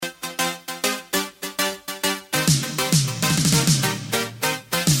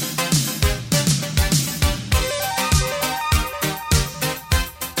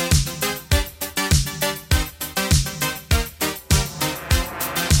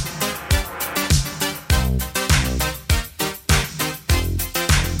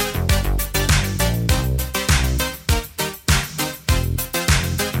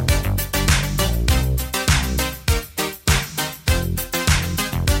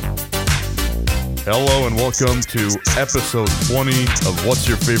Hello and welcome to episode 20 of What's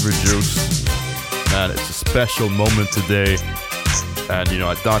Your Favorite Juice. Man, it's a special moment today. And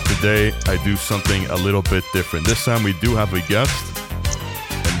I thought today I'd do something a little bit different. This time we do have a guest.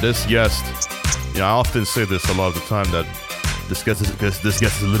 And this guest, I often say this a lot of the time that this guest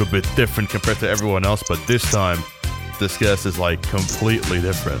is a little bit different compared to everyone else. But this time, this guest is like completely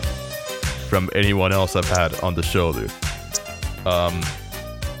different from anyone else I've had on the show, dude.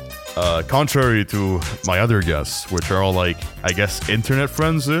 Contrary to my other guests, which are all like, I guess, internet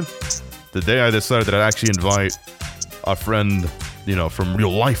friends, dude. Today I decided that I'd actually invite a friend, from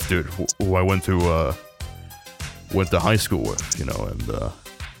real life, dude, who I went to high school with,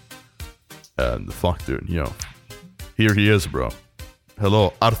 and fuck, dude, here he is, bro.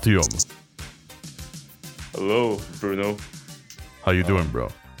 Hello, Artyom. Hello, Bruno. How you doing, bro?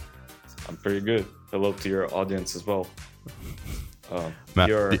 I'm pretty good. Hello to your audience as well. Matt,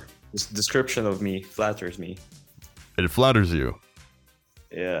 your description of me flatters me. It flatters you?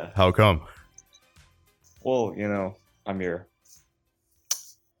 Yeah. How come? Well, I'm your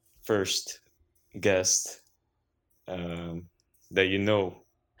first guest that you know.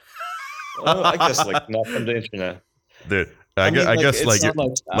 I guess not from the internet. Dude, I guess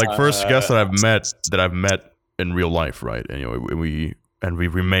first guest that I've met in real life, right? Anyway, we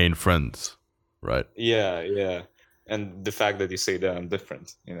remain friends, right? Yeah. And the fact that you say that I'm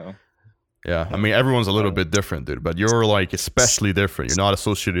different, Yeah, I mean, everyone's a little bit different, dude, but you're like especially different. You're not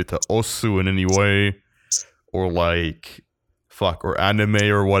associated to Osu in any way, or or anime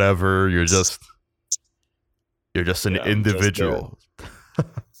or whatever. You're just an individual.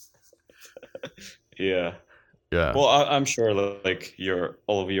 Yeah. Yeah. Well, I'm sure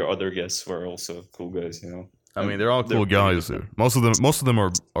all of your other guests were also cool guys, I mean, they're all cool guys, dude. Most of them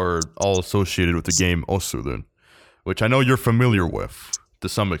are all associated with the game Osu, dude, which I know you're familiar with to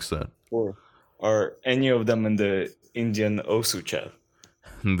some extent. Or are any of them in the Indian Osu chat?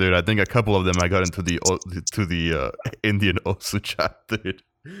 Dude, I think a couple of them I got into the Indian Osu chat, dude.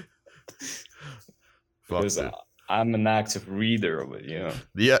 Because I'm an active reader of it,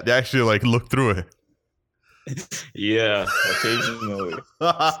 Yeah, they actually look through it. Yeah, occasionally.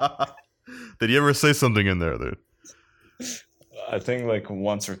 Did you ever say something in there, dude? I think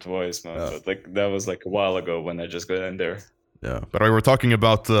once or twice, man. But that was a while ago when I just got in there. Yeah, but we're talking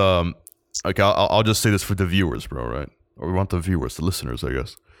about I'll just say this for the viewers, bro, right? Or we want the viewers, the listeners, I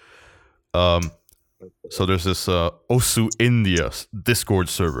guess. So there's this Osu India Discord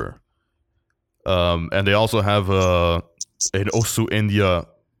server, and they also have an Osu India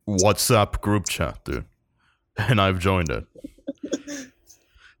WhatsApp group chat, dude. And I've joined it,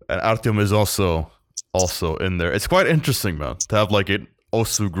 and Artyom is also in there. It's quite interesting, man, to have an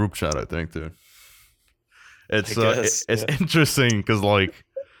Osu group chat. I think, dude. It's interesting because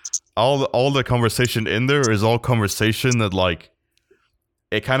all the conversation in there is all conversation that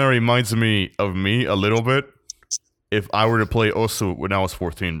it kind of reminds me of me a little bit if I were to play Osu when I was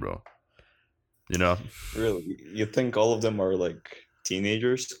 14, bro. Really? You think all of them are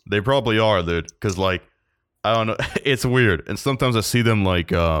teenagers? They probably are, dude. Because I don't know, it's weird. And sometimes I see them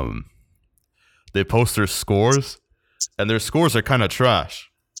they post their scores, and their scores are kind of trash.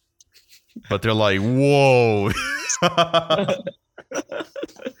 But they're like, whoa.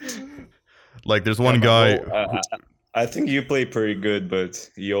 There's one guy. I think you play pretty good, but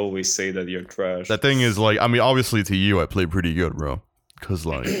you always say that you're trash. The thing is, obviously to you, I play pretty good, bro. Because,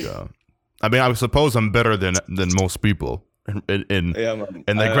 I suppose I'm better than most people in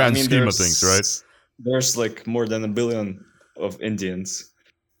the grand scheme of things, right? There's more than 1 billion of Indians,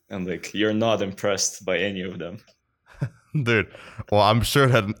 and you're not impressed by any of them. Dude, well, I'm sure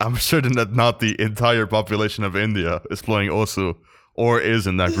that not the entire population of India is playing Osu or is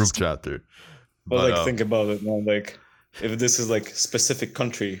in that group chat, dude. But think about it, man. If this is specific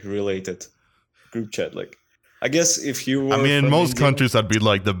country related group chat, I guess if you were in most India, countries, I'd be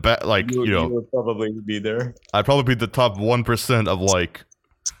the best. You would probably be there. I'd probably be the top 1%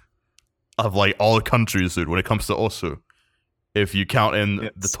 of all countries, dude, when it comes to Osu, if you count in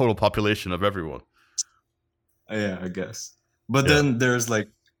the total population of everyone. Yeah, I guess. But then there's maybe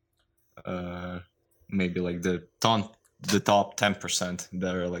the top 10%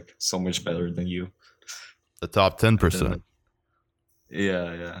 that are so much better than you. The top 10%.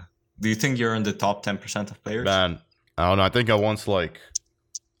 Yeah. Do you think you're in the top 10% of players? Man, I don't know. I think I once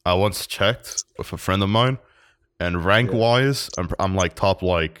checked with a friend of mine, and rank wise, I'm top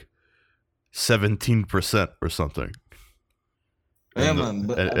 17% or something. Yeah, man.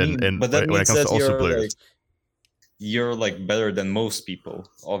 But that when it comes to Osu players. You're better than most people,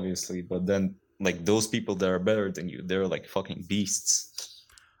 obviously, but then those people that are better than you, they're fucking beasts.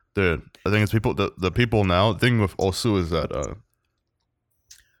 Dude, I think it's people. The people now. The thing with Osu is that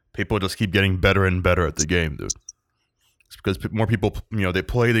people just keep getting better and better at the game, dude. It's because more people, they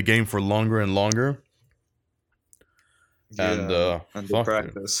play the game for longer and longer. Yeah, And and they fuck, dude.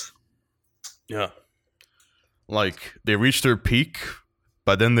 practice. Yeah. Like they reach their peak,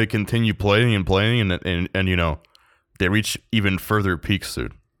 but then they continue playing and playing, and they reach even further peaks,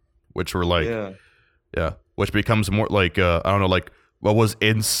 dude. Which were like, yeah, which becomes more like I don't know, like what was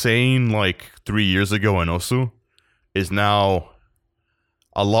insane like 3 years ago in Osu is now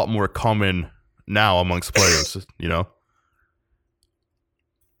a lot more common now amongst players,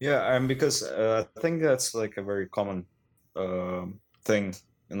 Yeah, and because I think that's like a very common thing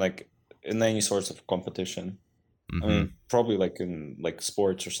in any sorts of competition. Mm-hmm. I mean, probably like in like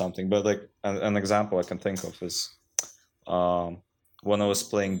sports or something. But like an example I can think of is when I was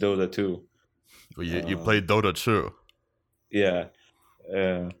playing Dota 2. Well, you played Dota too. Yeah.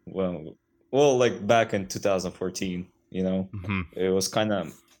 Well, like back in 2014, Mm-hmm. it was kind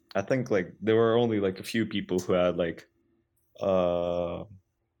of. I think like there were only like a few people who had like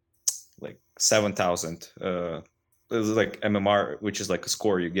 7,000. It was like MMR, which is like a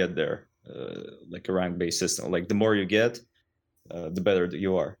score you get there, like a rank based system. Like the more you get, the better that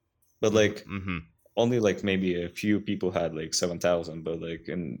you are. But like only like maybe a few people had like 7,000. But like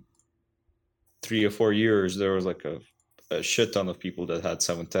in 3 or 4 years, there was like a shit ton of people that had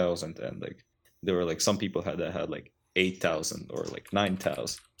 7,000, and like there were like some people that had like 8,000 or like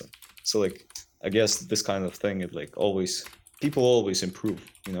 9,000. So like I guess this kind of thing, it like always people always improve,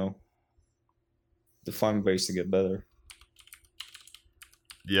 to find ways to get better.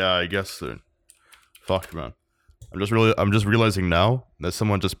 Yeah, I guess so. Fuck, man. I'm just realizing now that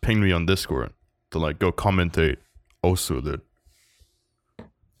someone just pinged me on Discord to like go commentate Osu, dude.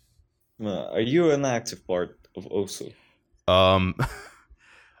 Are you an active part of Osu?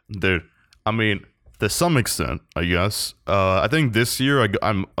 Dude, I mean, to some extent, I guess. I think this year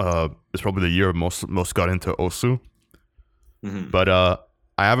I'm it's probably the year I most got into Osu. Mm-hmm. But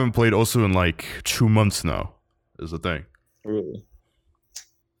I haven't played Osu in like 2 months now. Is the thing. Really?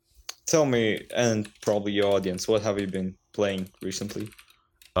 Tell me, and probably your audience, what have you been playing recently?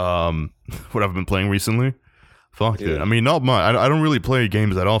 What I've been playing recently? Fuck, Yeah. dude. I mean, not much. I don't really play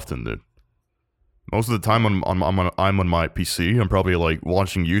games that often, dude. Most of the time, I'm on my PC. I'm probably like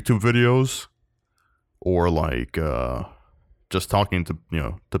watching YouTube videos, or like just talking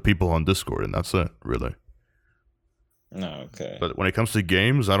to people on Discord, and that's it, really. No, okay. But when it comes to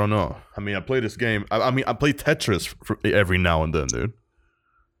games, I don't know. I mean, I play this game. I mean, I play Tetris every now and then, dude.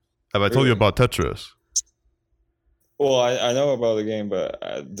 Have I told you Really? about Tetris? Well, I know about the game, but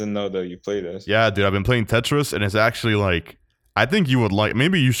I didn't know that you played it. Yeah, dude. I've been playing Tetris, and it's actually like I think you would like.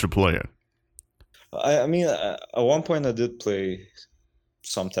 Maybe you should play it. I mean, at one point I did play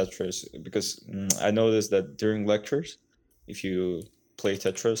some Tetris because I noticed that during lectures, if you play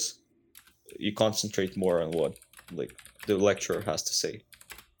Tetris, you concentrate more on what like the lecturer has to say.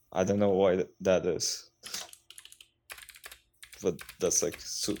 I don't know why that is, but that's like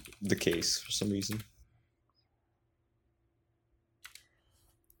the case for some reason.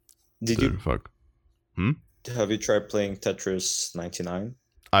 Dude, fuck. Have you tried playing Tetris 99?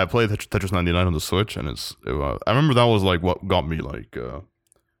 I played Tetris 99 on the Switch, and I remember that was like what got me like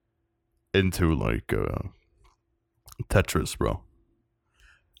into like Tetris, bro.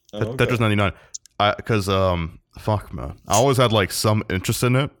 Oh, okay. Tetris 99. Because fuck, man, I always had like some interest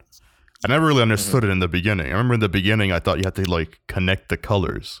in it. I never really understood it in the beginning. I remember in the beginning I thought you had to like connect the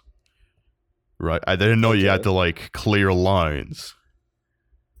colors, right? I didn't know you had to like clear lines.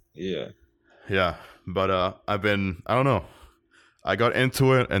 Yeah, but I don't know. I got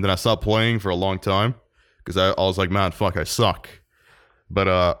into it, and then I stopped playing for a long time because I was like, man, fuck, I suck. But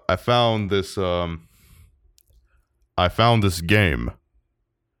I found this game.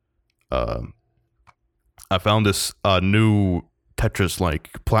 I found this new Tetris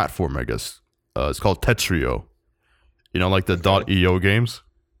like platform, I guess. It's called Tetrio. Like the .io games.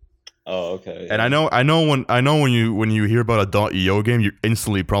 Oh, okay. And I know when you hear about a .io game, you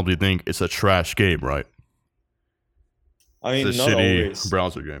instantly probably think it's a trash game, right? I mean, it's a not shitty always,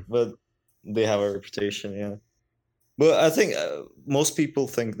 browser game. but they have a reputation, yeah. But I think most people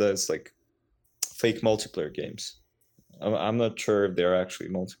think that it's like fake multiplayer games. I'm not sure if they're actually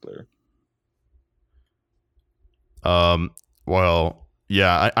multiplayer. Well,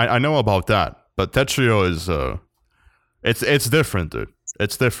 yeah, I know about that, but Tetrio is it's different, dude.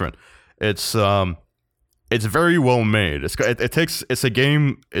 It's different. It's very well made. It's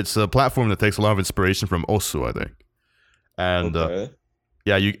a platform that takes a lot of inspiration from Osu, I think. And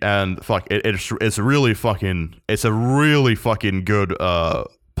it's a really fucking good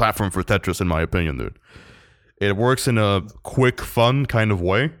platform for Tetris, in my opinion, dude. It works in a quick, fun kind of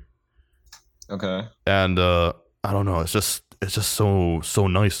way. Okay. And I don't know, it's just so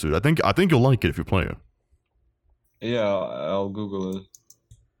nice, dude. I think you'll like it if you play it. Yeah, I'll Google it.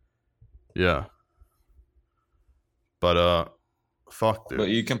 Yeah. But fuck, dude. But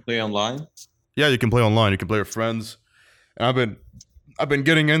you can play online? Yeah, you can play online. You can play with friends. And I've been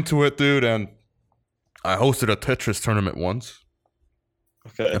getting into it, dude, and I hosted a Tetris tournament once.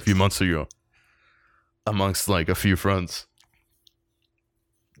 Okay. A few months ago. Amongst like a few friends.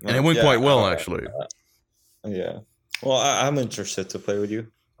 And it went quite well, actually. Yeah. Well, I'm interested to play with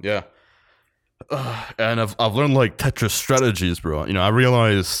you. Yeah. And I've learned like Tetris strategies, bro. You know, I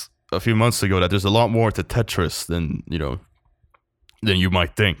realized a few months ago that there's a lot more to Tetris than you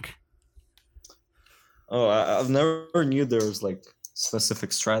might think. Oh, I've never knew there was like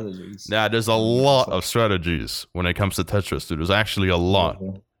specific strategies. Yeah, there's a lot of strategies when it comes to Tetris, dude. There's actually a lot.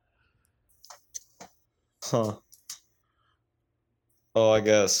 Huh. Oh, I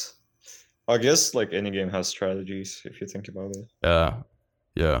guess like any game has strategies if you think about it.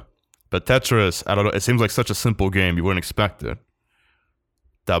 Yeah. But Tetris, I don't know, it seems like such a simple game, you wouldn't expect it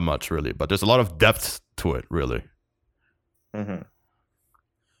that much, really. But there's a lot of depth to it, really. Mm-hmm.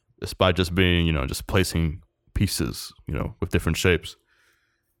 Despite just being, just placing pieces, with different shapes.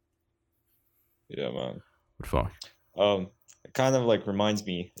 Yeah, man. What fuck? It kind of like reminds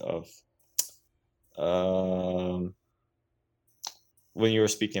me of when you were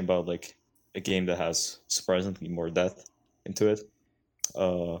speaking about like a game that has surprisingly more depth into it.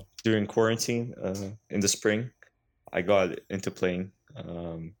 During quarantine, in the spring, I got into playing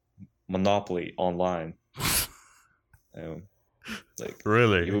Monopoly online. Like,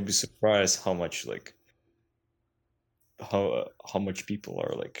 really, you would be surprised how much like how much people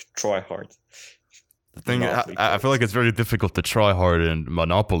are like try hard. The thing, I feel like it's very difficult to try hard in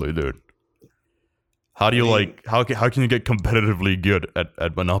Monopoly, dude. How do you how can you get competitively good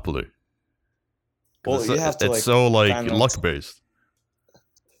at Monopoly? Well, you have to. It's so like luck based.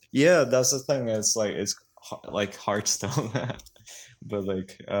 Yeah, that's the thing. It's like Hearthstone, but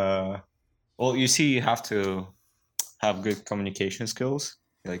like well, you see, you have to have good communication skills.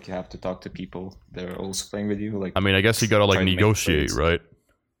 Like you have to talk to people that are also playing with you. Like, I mean, I guess you gotta like negotiate, right?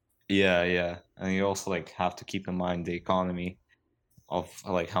 Yeah, and you also like have to keep in mind the economy of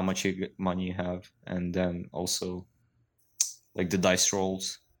like how much money you have, and then also like the dice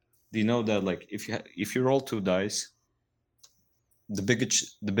rolls. Do you know that like if you roll 2 dice, the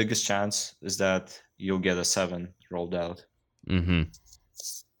biggest chance is that you'll get a 7 rolled out. Mm-hmm.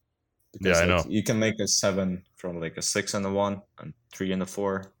 Because, I know. You can make a 7 from like a 6 and a 1 and 3 and a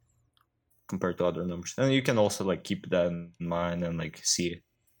 4 compared to other numbers. And you can also like keep that in mind and like see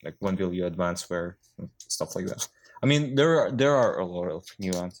like when will you advance where, stuff like that. I mean, there are a lot of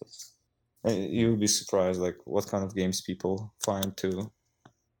nuances. You'll be surprised like what kind of games people find to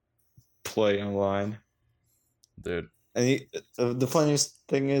play online. Dude. And the funniest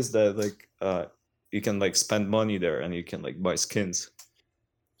thing is that like you can like spend money there and you can like buy skins.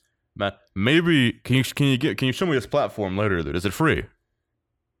 Man, maybe can you show me this platform later, dude? Is it free?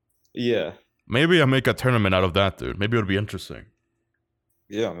 Yeah. Maybe I make a tournament out of that, dude. Maybe it'll be interesting.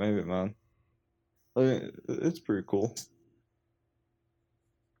 Yeah, maybe, man. I mean, it's pretty cool.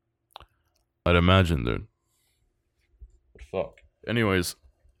 I'd imagine, dude. Fuck. Anyways,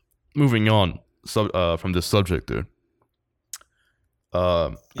 moving on from this subject, dude.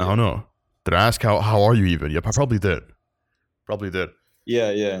 I don't know. Did I ask how are you even? Yep, I probably did.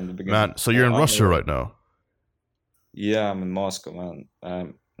 Yeah, in the beginning. Man, so you're in Russia right now? Yeah, I'm in Moscow,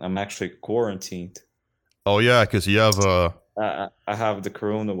 man. I'm actually quarantined. Oh yeah, because you have I have the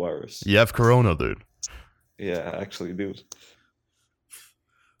coronavirus. You have corona, dude. Yeah, I actually do.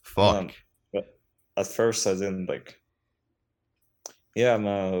 Fuck. But at first I didn't like. Yeah,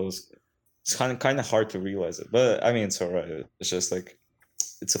 man, it's kind of hard to realize it, but I mean it's alright. It's just like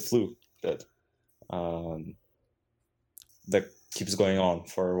it's a flu that that keeps going on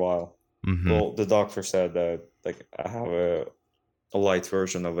for a while. Mm-hmm. Well, the doctor said that like I have a light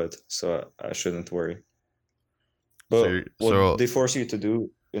version of it, so I shouldn't worry. But what they force you to do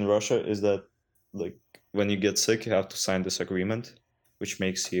in Russia is that like when you get sick, you have to sign this agreement, which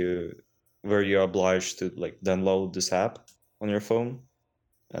makes you where you're obliged to like download this app on your phone,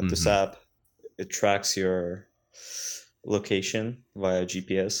 and this app it tracks your location via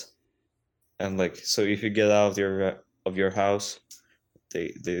GPS, and like so if you get out of your house,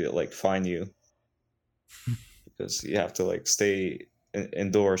 they like fine you because you have to like stay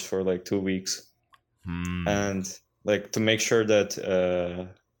indoors for like 2 weeks, and like to make sure that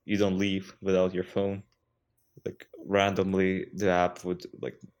you don't leave without your phone, like randomly the app would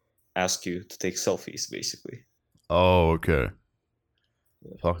like ask you to take selfies, basically. Oh, okay.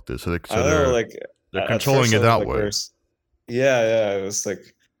 Fuck this. So, I don't know, like they're at controlling first I it was that like, way. yeah, it was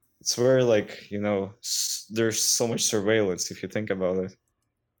like it's very like there's so much surveillance if you think about it,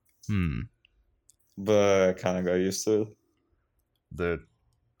 but I kind of got used to it. Dude,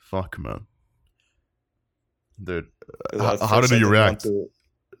 fuck, man. Dude, 'Cause at how did first I you didn't want react? to.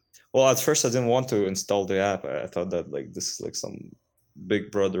 Well, at first I didn't want to install the app. I thought that like this is like some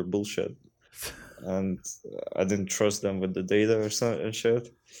Big Brother bullshit, and I didn't trust them with the data or something and shit.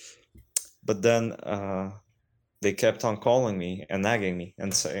 But then they kept on calling me and nagging me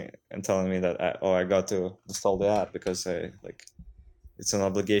and saying and telling me that I got to install the app because I like it's an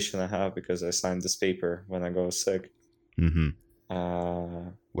obligation I have because I signed this paper when I go sick. Mm-hmm.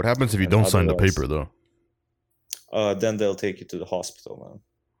 Uh, What happens if you and don't sign the otherwise, paper, though? then they'll take you to the hospital, man.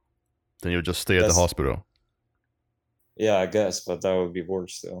 Then you'll just stay at the That's hospital. yeah, I guess, but that would be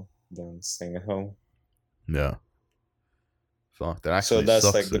worse still than staying at home. Yeah. Fuck, that So actually that's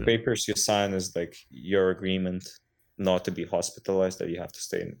like sucks, the dude. papers you sign is like your agreement not to be hospitalized, that you have to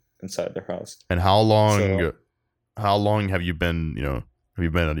stay inside their house. And So how long have you been, have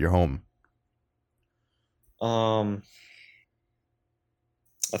you been at your home?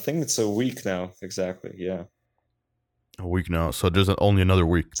 I think it's a week now, exactly. Yeah. A week now. So there's only another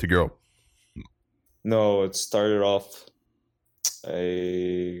week to go. No, it started off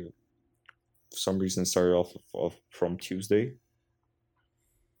a for some reason started off from Tuesday.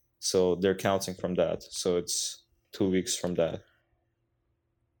 So they're counting from that. So it's 2 weeks from that.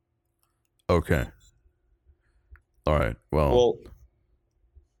 Okay. All right. Well,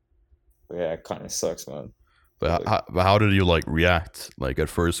 yeah, it kind of sucks, man. but Like, how did you like react like at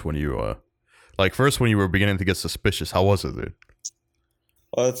first when you when you were beginning to get suspicious? How was it, dude?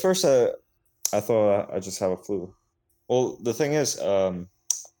 well, at first I thought I just have a flu. Well, the thing is,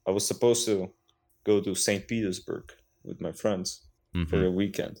 I was supposed to go to St. Petersburg with my friends for Mm-hmm. the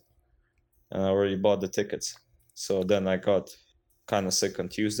weekend, and I already bought the tickets. So then I got kind of sick on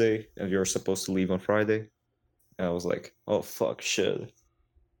Tuesday, and we were supposed to leave on Friday. And I was like, oh, fuck, shit.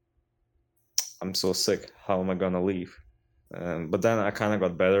 I'm so sick. How am I gonna leave? But then I kind of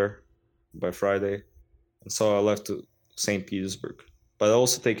got better by Friday. And so I left to St. Petersburg. But I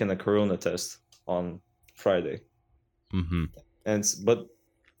also taken a corona test on Friday. Mm-hmm. But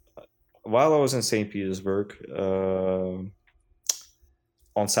while I was in St. Petersburg,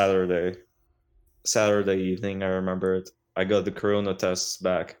 on Saturday evening, I remember it, I got the corona tests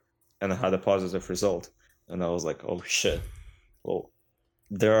back and I had a positive result. And I was like, oh shit. Well,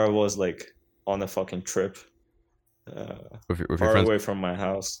 there I was like on a fucking trip, With your far friends. away from my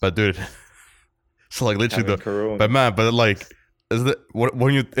house. But dude, so like literally Having corona. but man, but like,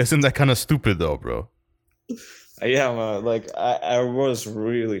 isn't that kind of stupid though, bro? Yeah, man. Like I was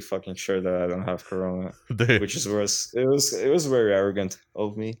really fucking sure that I don't have corona, Dude, which is worse. It was very arrogant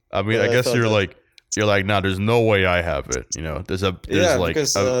of me. I mean, But I I guess thought that you're like, nah, there's no way I have it. There's yeah, like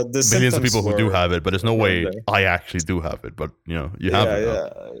because the millions of symptoms people who do have it, but there's no weren't way there. I actually do have it. But you have Yeah, it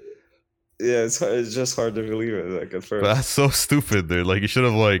though. yeah. It's just hard to believe it like at But that's first. so stupid, dude. Like you should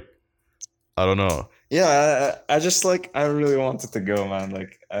have like, I don't know. Yeah, I just like I really wanted to go, man.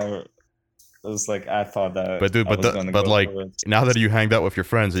 Like I was like I thought that But dude, I was gonna but go like for it. now that you hanged out with your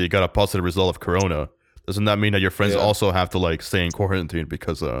friends and you got a positive result of corona, doesn't that mean that your friends Yeah. also have to like stay in quarantine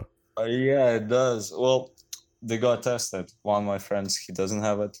because Yeah, it does. Well, they got tested. One of my friends, he doesn't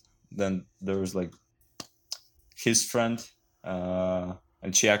have it. Then there was like his friend,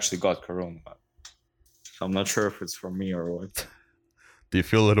 and she actually got corona. So I'm not sure if it's from me or what. do you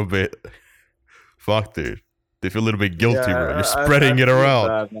feel a little bit fuck, dude? Do you feel a little bit guilty, bro? You're I spreading it feel around.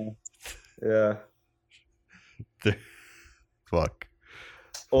 bad, man. Yeah. Fuck.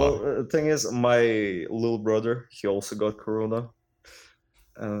 Well, the thing is, my little brother, he also got corona.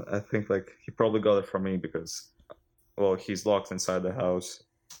 And I think like he probably got it from me because, well, he's locked inside the house.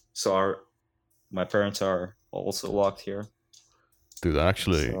 So my parents are also locked here. Dude, that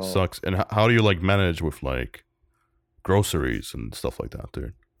actually So, sucks. And how do you like manage with like groceries and stuff like that,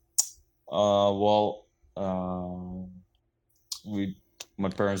 dude? well, my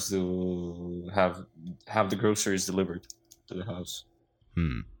parents do have the groceries delivered to the house,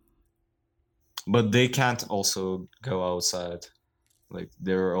 but they can't also go outside. Like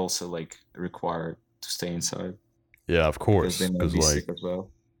they're also like required to stay inside Yeah, of because course, they may be sick as well.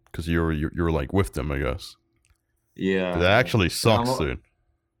 because you're like with them, I guess. Yeah, But that actually and I'm sucks, dude.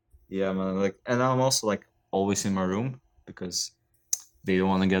 yeah, man. Like, and I'm also like always in my room because they don't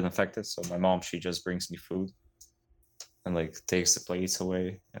want to get infected. So my mom, she just brings me food and like takes the plates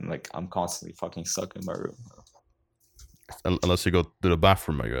away, and like I'm constantly fucking stuck in my room. unless you go to the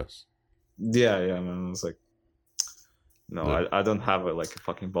bathroom, I guess. Yeah, man. It's like, no, Yeah. I don't have a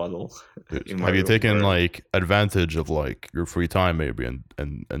fucking bottle in my Have you room taken where- like advantage of like your free time maybe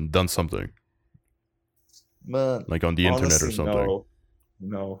and done something Man, like on the internet or honestly, something?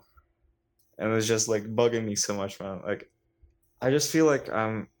 no. And it's just like bugging me so much, man. Like, I just feel like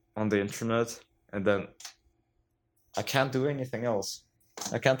I'm on the internet and then I can't do anything else.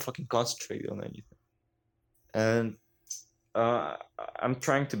 I can't fucking concentrate on anything. And I'm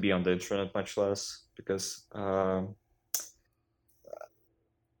trying to be on the internet much less because I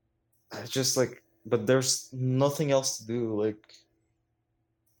just like, but there's nothing else to do. Like,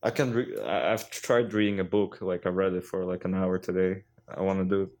 I've tried reading a book. Like, I read it for like an hour today. I want to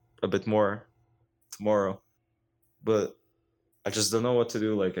do a bit more tomorrow, but I just don't know what to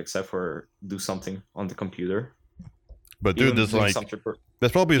do. Like, except for do something on the computer. But dude, Even there's doing like something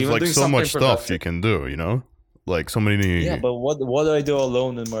there's probably even like doing so much something stuff you productive. can do, you know? Like so many. Yeah, but what do I do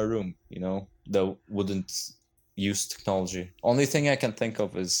alone in my room? You know, that wouldn't use technology. Only thing I can think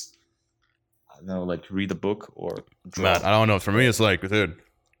of is, I don't know, like read a book or draw. Man, I don't know. For me, it's like, dude,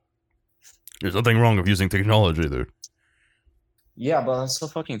 there's nothing wrong with using technology, dude. Yeah, but I'm so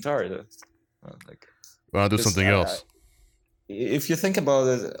fucking tired. Like, Why not do 'cause something else? if you think about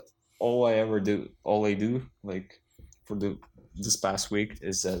it, all I do, like for this past week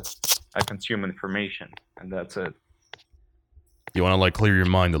is that I consume information, and that's it. You want to like clear your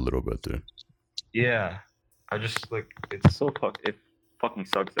mind a little bit, dude. Yeah, I just like it fucking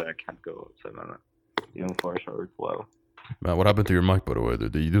sucks that I can't go outside, man. Even for a short while. Man, what happened to your mic, by the way,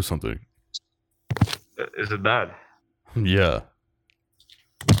 dude? Did you do something? Is it bad? Yeah.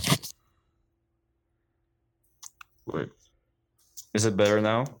 Wait, is it better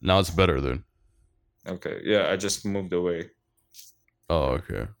now? Now it's better, dude. Okay, yeah, I just moved away Oh,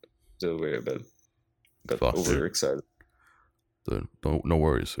 okay. a bit. Got Fuck, dude. overexcited. Dude, no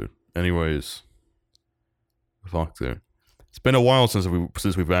worries, dude. Anyways, fuck, dude. It's been a while since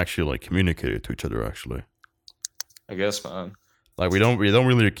we've actually like communicated to each other. Actually, I guess, man. like we don't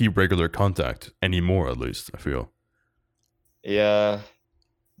really keep regular contact anymore. At least I feel. Yeah,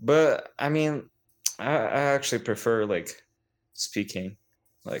 but I mean, I actually prefer like speaking,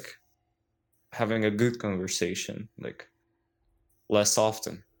 like having a good conversation, like less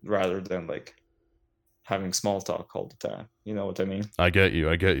often rather than like having small talk all the time. You know what I mean? I get you.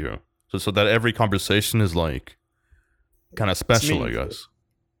 So that every conversation is like kind of special, I meaningful. guess.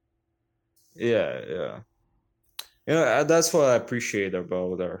 Yeah. You know, that's what I appreciate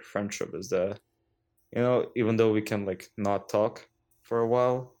about our friendship is that, you know, even though we can like not talk for a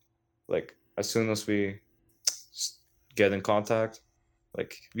while, like as soon as we get in contact,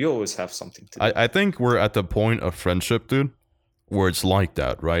 like we always have something to do. I think we're at the point of friendship, dude, where it's like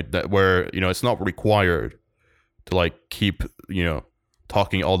that, right? That where, you know, it's not required to like keep, you know,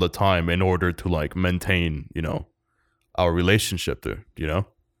 talking all the time in order to like maintain, you know, our relationship, dude, you know?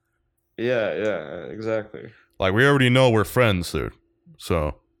 Yeah, exactly. Like we already know we're friends, dude.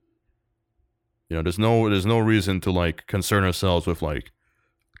 So, you know, there's no reason to like concern ourselves with like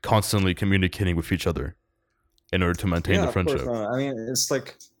constantly communicating with each other in order to maintain the friendship. Of course, I mean, it's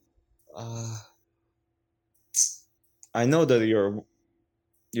like, I know that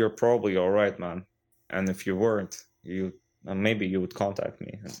you're probably all right, man. And if you weren't, maybe you would contact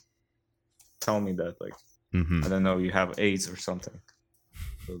me and tell me that, like, I don't know, you have AIDS or something.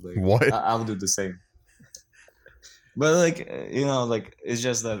 So, like, what? I'll do the same. But like, you know, like it's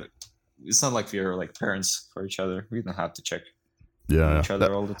just that it's not like we're like parents for each other. We don't have to check each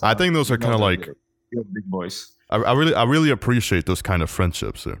other all the time. I think those are kind of like you're big boys. I really appreciate those kind of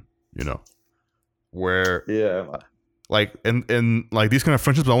friendships, you know, where like in like these kind of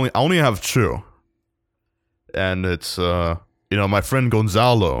friendships I only have two, and it's you know, my friend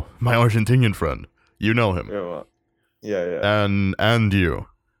Gonzalo, my Argentinian friend, you know him, and you.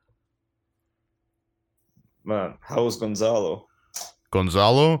 Man, how was Gonzalo?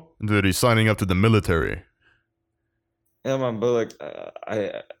 Dude, he's signing up to the military. Yeah, man, but like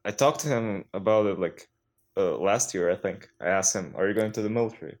I talked to him about it like last year. I think I asked him, "Are you going to the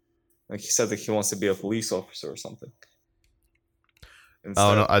military?" Like he said that he wants to be a police officer or something.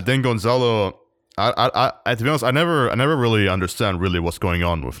 Oh no, I think Gonzalo. I to be honest, I never really understand really what's going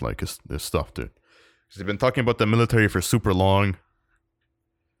on with like his stuff, dude. Because he's been talking about the military for super long,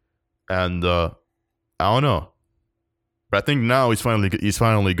 and I don't know, but I think now he's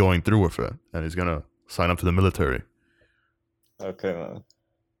finally going through with it, and he's gonna sign up to the military. Okay, man.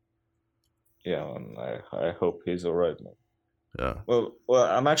 Yeah, man, I hope he's all right, man. Yeah. Well,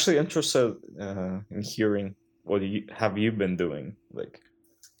 I'm actually interested in hearing what have you been doing, like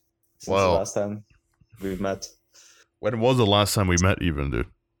since the last time we met. When was the last time we met, even, dude?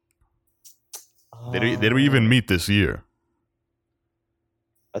 Did we even meet this year?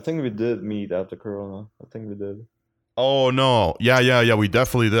 I think we did meet after Corona. I think we did. Oh no, yeah. We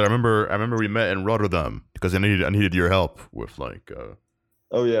definitely did. I remember we met in Rotterdam because I needed your help with like.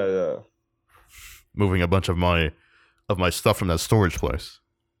 Oh yeah. Moving a bunch of my stuff from that storage place.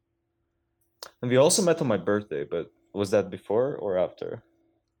 And we also met on my birthday, but was that before or after?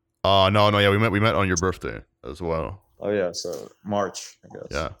 No, yeah, we met on your birthday as well. Oh yeah, so March, I guess.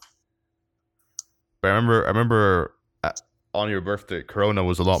 Yeah. But I remember on your birthday, Corona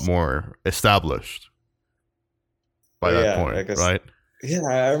was a lot more established by that point, I guess, right? Yeah,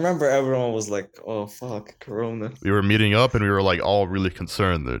 I remember everyone was like, "Oh fuck, Corona." We were meeting up and we were like all really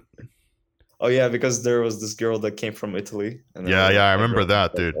concerned that. Oh yeah, because there was this girl that came from Italy. And yeah, I remember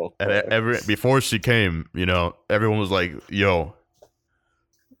that, dude. Like, and before she came, everyone was like, "Yo,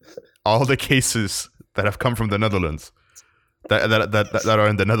 all the cases that have come from the Netherlands, that are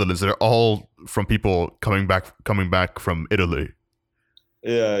in the Netherlands, they're all from people coming back from Italy."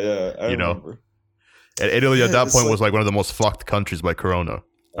 Yeah, I remember. And Italy at that point was like one of the most fucked countries by Corona.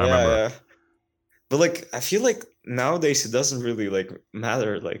 I remember. Yeah. But like, I feel like nowadays it doesn't really like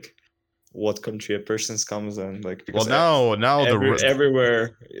matter like what country a person comes in, like, because now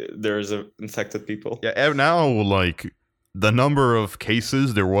everywhere there's infected people. Yeah, now like the number of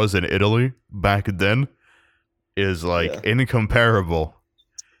cases there was in Italy back then is like incomparable.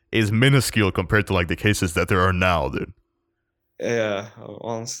 Is minuscule compared to like the cases that there are now, dude. Yeah,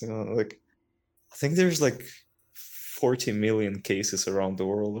 honestly, like I think there's like 40 million cases around the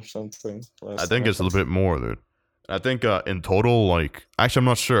world or something. I think it's a little bit more, dude. I think in total, like, actually, I'm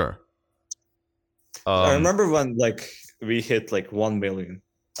not sure. I remember when like we hit like 1 million.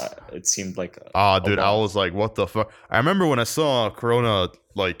 It seemed like dude, I was like, what the fuck? I remember when I saw Corona,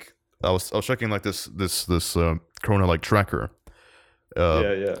 like I was checking like this Corona like tracker.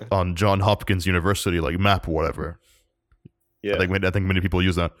 On Johns Hopkins University like map or whatever. Yeah, I think many people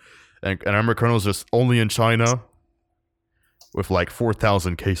use that. And I remember Corona was just only in China with like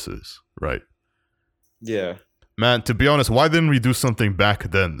 4,000 cases, right? Yeah. Man, to be honest, why didn't we do something back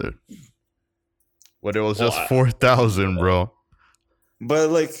then, dude? When it was just 4,000, bro.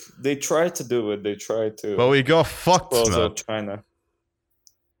 But like they tried to do it, but we got fucked, man. China.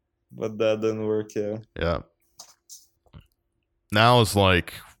 But that didn't work, Yeah. Now it's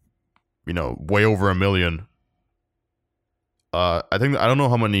like, way over 1 million. I don't know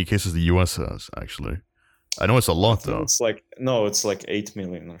how many cases the US has, actually. I know it's a lot, though. It's like 8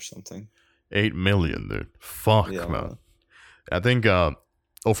 million or something. 8 million, dude. Fuck, man. I think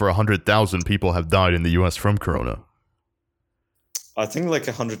over 100,000 people have died in the US from Corona. I think like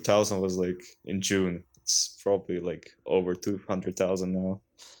 100,000 was like in June. It's probably like over 200,000 now.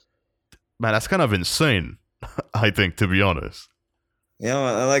 Man, that's kind of insane, I think, to be honest.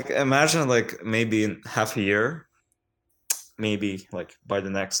 Yeah, like imagine like maybe in half a year, maybe like by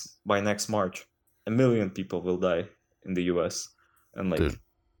next March, 1 million people will die in the US, and like dude,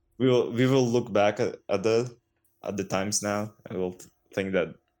 we will look back at the times now and we'll think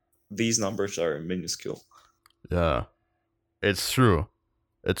that these numbers are minuscule. Yeah, it's true.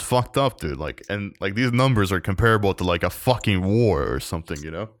 It's fucked up, dude. Like, and like these numbers are comparable to like a fucking war or something,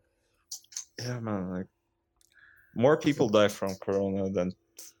 Yeah, man. Like, more people die from Corona than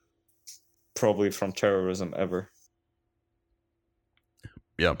probably from terrorism ever.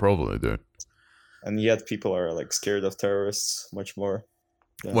 Yeah, probably, dude. And yet people are like scared of terrorists much more.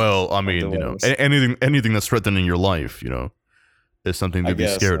 Well, I mean, anything that's threatening your life, is something to be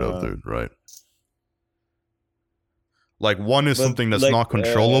scared of, dude, right? Like, one is something that's not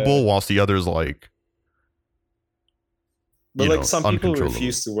controllable, whilst the other is like... But like some people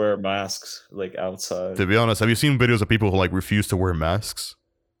refuse to wear masks like outside. To be honest, have you seen videos of people who like refuse to wear masks?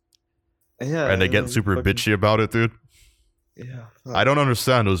 Yeah. And they get super bitchy about it, dude? Yeah. I don't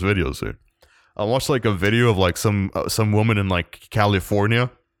understand those videos, dude. I watched like a video of like some woman in like California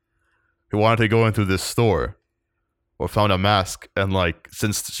who wanted to go into this store or found a mask, and like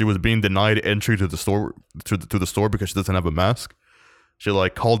since she was being denied entry to the store to the store because she doesn't have a mask, she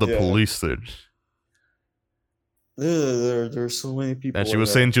like called the police, dude. There's so many people. And she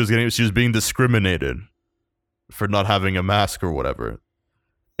was saying she was being discriminated for not having a mask or whatever.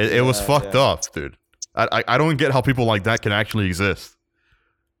 It was fucked up, dude. I don't get how people like that can actually exist.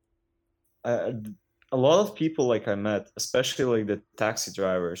 A lot of people like I met, especially like the taxi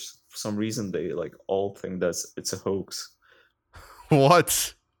drivers, for some reason they like all think that it's a hoax.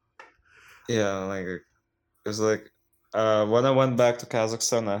 What? Yeah, like it was like when I went back to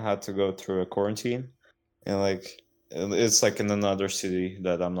Kazakhstan, I had to go through a quarantine, and like It's like in another city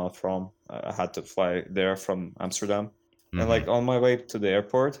that I'm not from. I had to fly there from Amsterdam, and Mm-hmm. like on my way to the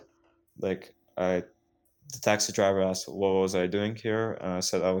airport, like the taxi driver asked what was I doing here, and I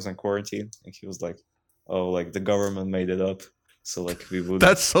said I was in quarantine, and he was like, "Oh, like the government made it up, so like we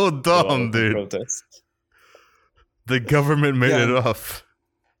That's wouldn't so go dumb, out and dude. protest." The government made Yeah, it up.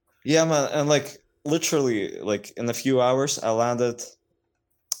 yeah, man, and like literally, like in a few hours, I landed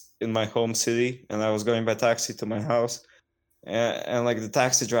in my home city, and I was going by taxi to my house, and like the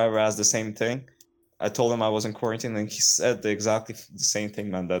taxi driver asked the same thing. I told him I was in quarantine, and he said exactly the same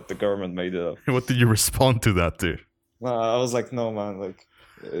thing, man. That the government made it up. What did you respond to that, dude? I was like, no, man, like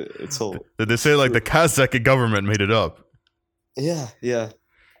it's all Did they it's say like true. the Kazakh government made it up? Yeah, yeah.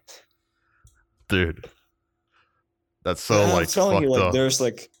 Dude, that's so I'm like telling you, fucked like up. there's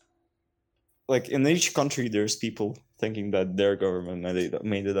like in each country, there's people thinking that their government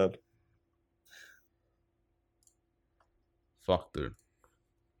made it up. Fuck, dude.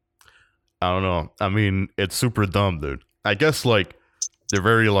 I don't know. I mean, it's super dumb, dude. I guess like they're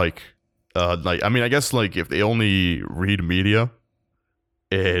very like I mean, I guess like if they only read media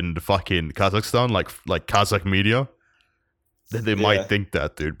in fucking Kazakhstan, like Kazakh media, then they might Yeah, think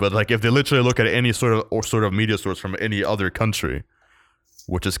that, dude. But like if they literally look at any sort of media source from any other country,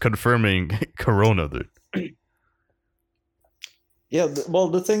 which is confirming Corona, dude. yeah. Well,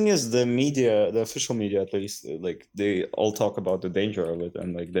 the thing is, the media, the official media at least, like they all talk about the danger of it,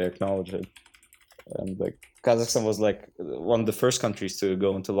 and like they acknowledge it. And like Kazakhstan was like one of the first countries to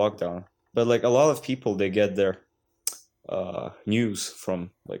go into lockdown. But like a lot of people, they get their news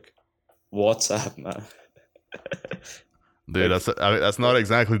from like WhatsApp, man. Dude, Like, that's not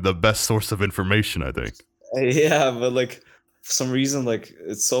exactly the best source of information, I think. yeah, but like for some reason, like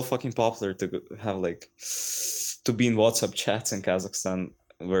it's so fucking popular to have like to be in WhatsApp chats in Kazakhstan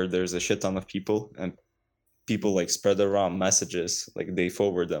where there's a shit ton of people, and people like spread around messages, like they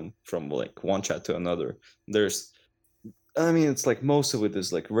forward them from like one chat to another. There's, I mean, it's like most of it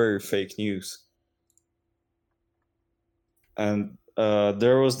is like very fake news. And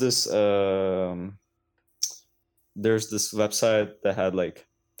there was this there's this website that had like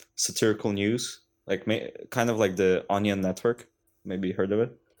satirical news, like kind of like the Onion Network. Maybe you heard of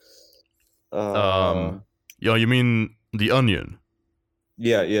it. Um, Uh, yo, you mean the Onion?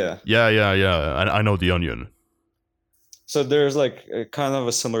 yeah, yeah. Yeah. I know the Onion. So there's like a kind of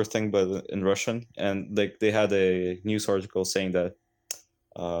a similar thing, but in Russian, and like they had a news article saying that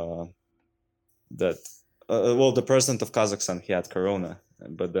uh, that well, the president of Kazakhstan, he had corona,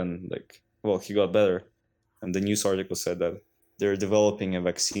 but then like well, he got better, and the news article said that they're developing a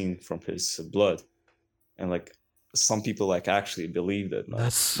vaccine from his blood, and like some people like actually believed it, man.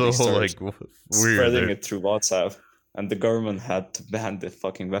 That's so They started like weird, spreading dude. it through WhatsApp, and the government had to ban the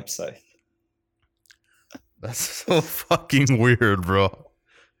fucking website. That's so fucking weird, bro.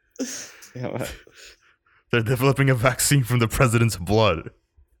 Yeah, man. They're developing a vaccine from the president's blood.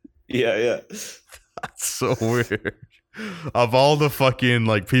 Yeah. That's so weird. Of all the fucking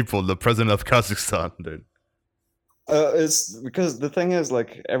like people, the president of Kazakhstan, dude. It's because the thing is,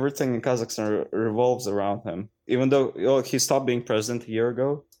 like everything in Kazakhstan revolves around him. Even though he stopped being president a year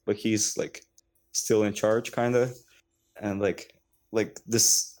ago, but he's like still in charge, kind of. And like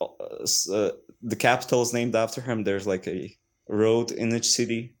this, the capital is named after him. There's like a road in each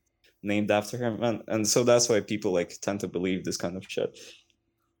city named after him, and so that's why people like tend to believe this kind of shit.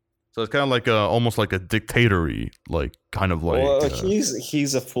 So it's kind of like almost like a dictatory, like kind of like, Well,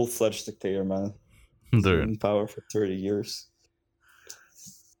 he's a full-fledged dictator, man. He's been dude. in power for 30 years.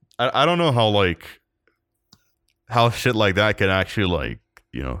 I don't know how shit like that can actually like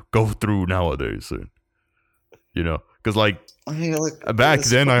go through nowadays, dude. Because like I mean, like back it's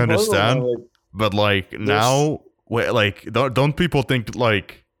then I fucking horrible, man. understand, Like but like there's now, like don't people think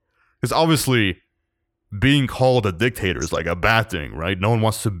like because obviously being called a dictator is like a bad thing, right? No one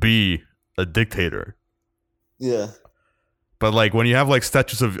wants to be a dictator. yeah. But like when you have like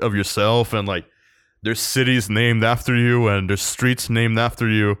statues of yourself and like there's cities named after you and there's streets named after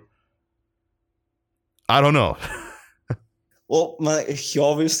you, I don't know. Well, man, he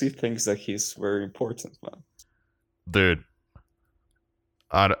obviously thinks that he's very important, man. Dude,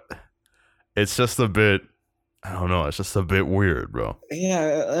 it's just a bit, I don't know, it's just a bit weird, bro.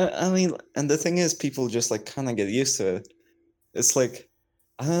 Yeah, I mean, and the thing is, people just like kind of get used to it. It's like,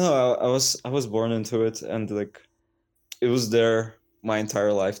 I don't know. I was born into it, and like, it was there my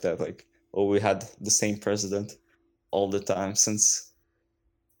entire life that like, oh, we had the same president all the time since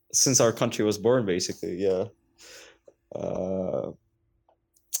our country was born, basically. Yeah, uh,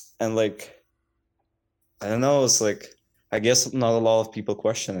 and like, I don't know. It's like, I guess not a lot of people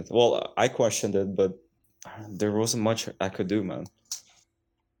question it. Well, I questioned it, but there wasn't much I could do, man.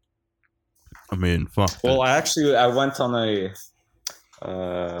 I mean, fuck. Well, I went on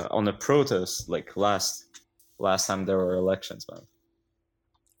a protest like last time there were elections, man.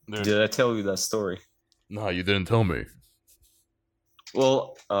 Dude. Did I tell you that story? No, you didn't tell me.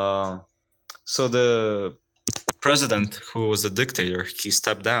 Well, so the president, who was a dictator, he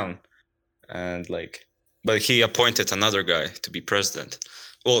stepped down, and but he appointed another guy to be president.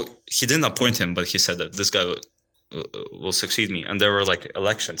 Well, he didn't appoint him, but he said that this guy will succeed me, and there were like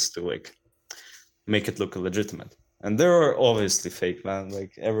elections to like make it look legitimate, and they were obviously fake, man.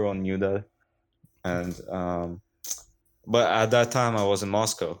 Like everyone knew that, and but at that time I was in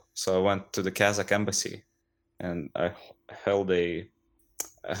Moscow, so I went to the Kazakh embassy, and I held a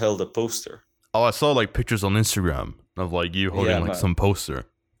poster. Oh, I saw like pictures on Instagram of like you holding like some poster.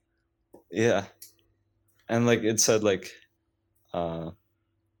 Yeah, and like it said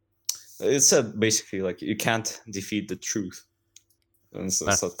basically like you can't defeat the truth. And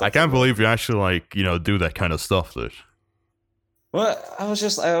so I can't believe you actually like do that kind of stuff, dude. Well, I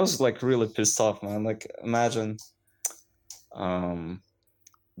was like really pissed off, man. Like imagine,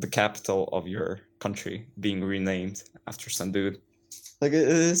 the capital of your country being renamed after some dude. Like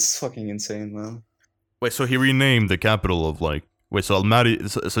it's fucking insane, man. Wait, so he renamed the capital of like? Wait, so Almaty?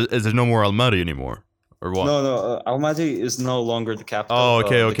 So is there no more Almaty anymore, or what? No, Almaty is no longer the capital. Oh,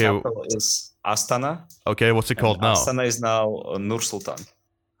 okay. The capital is Astana. Okay, what's it called now? Astana is now Nur Sultan.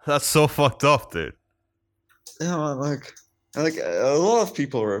 That's so fucked up, dude. Yeah, man, like a lot of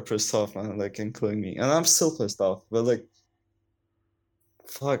people were pissed off, man, like including me, and I'm still pissed off. But like,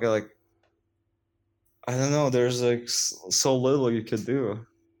 fuck, like, I don't know. There's like so little you could do.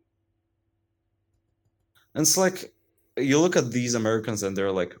 And it's like you look at these Americans and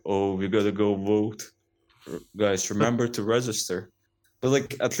they're like, "Oh, we gotta go vote, guys. Remember to register." But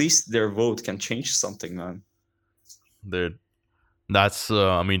like, at least their vote can change something, man. Dude, that's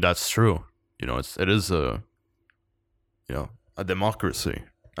I mean that's true. It is a democracy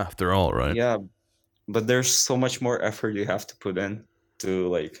after all, right? Yeah, but there's so much more effort you have to put in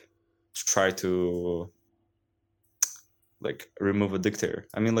to try to like remove a dictator.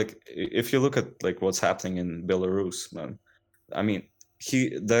 I mean, like if you look at like what's happening in Belarus, man. I mean,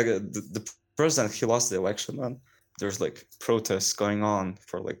 the president, he lost the election, man. There's like protests going on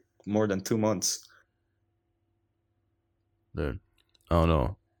for like more than 2 months. Dude, oh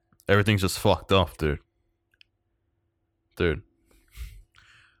no, everything's just fucked up, dude.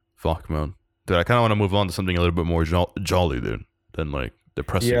 Fuck, man. Dude, I kind of want to move on to something a little bit more jolly, dude, than like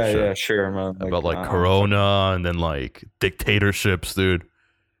depressing shit. Yeah, sure, man. About like Corona and then like dictatorships, dude.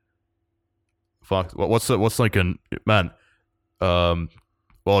 Fuck. What's like a man? Well,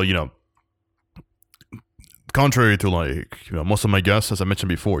 contrary to like most of my guests, as I mentioned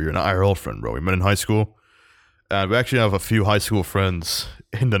before, you're an IRL friend, bro. We met in high school, and we actually have a few high school friends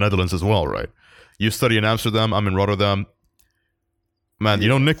in the Netherlands as well, right? You study in Amsterdam, I'm in Rotterdam. Man, you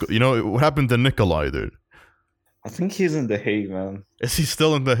know what happened to Nikolai, dude? I think he's in The Hague, man. Is he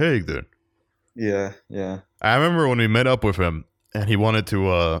still in The Hague, dude? Yeah. I remember when we met up with him, and he wanted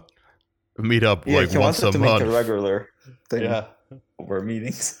to meet up like once a month. He wanted to make a regular thing over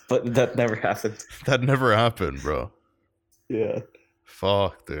meetings, but that never happened. That never happened, bro. Yeah.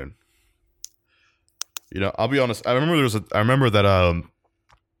 Fuck, dude. I'll be honest. I remember that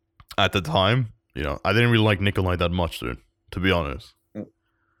at the time, I didn't really like Nikolai that much, dude. To be honest.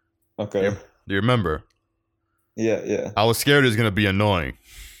 Okay. Do you remember? Yeah. I was scared he was gonna be annoying.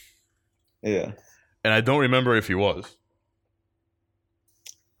 Yeah. And I don't remember if he was.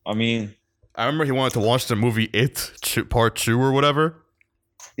 I mean, I remember he wanted to watch the movie It Part 2 or whatever.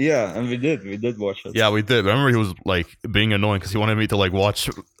 Yeah, and we did watch it. Yeah, we did. I remember he was like being annoying because he wanted me to like watch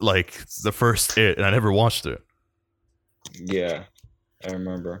like the first It, and I never watched it. Yeah, I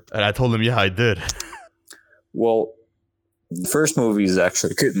remember. And I told him, yeah, I did. Well, the first movie is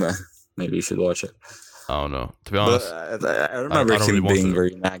actually good, man. Maybe you should watch it. I don't know. To be honest, I remember him being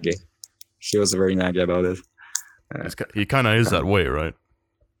very naggy. He was very naggy about it. He kind of is that way, right?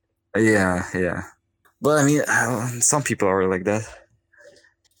 Yeah. But I mean, some people are like that.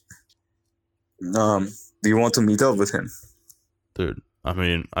 Do you want to meet up with him? Dude, I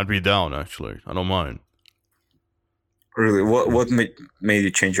mean, I'd be down, actually. I don't mind. Really? What made you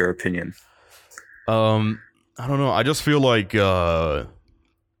change your opinion? I don't know. I just feel like, I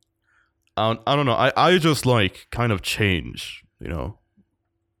don't know. I just, like, kind of change,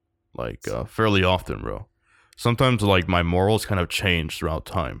 like, fairly often, bro. Sometimes, like, my morals kind of change throughout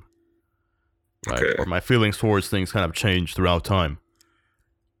time. Right? Okay. Or my feelings towards things kind of change throughout time.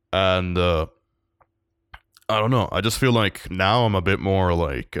 And, I don't know. I just feel like now I'm a bit more,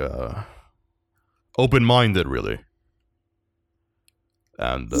 like, open-minded, really.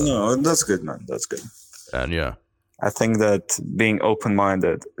 And no, that's good, man. That's good. And yeah, I think that being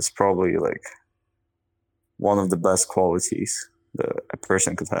open-minded is probably like one of the best qualities that a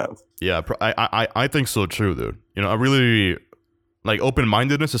person could have. yeah, I think so too, dude. You know, I really like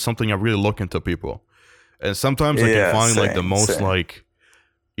open-mindedness is something I really look into people, and sometimes I can find like the most like,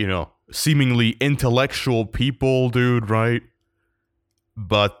 you know, seemingly intellectual people, dude, right?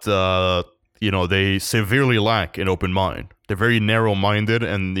 But you know, they severely lack an open mind. They're very narrow-minded,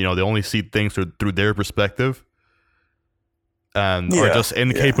 and you know, they only see things through their perspective, and are just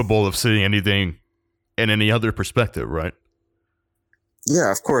incapable of seeing anything in any other perspective, right?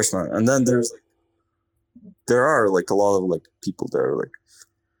 Yeah, of course, man. And then there are like a lot of like people that are like,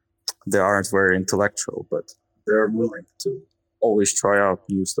 they aren't very intellectual, but they're willing to always try out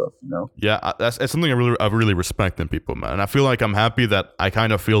new stuff, you know? Yeah, that's something I really respect in people, man. And I feel like I'm happy that I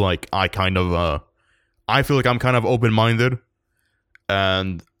feel like I'm kind of open-minded,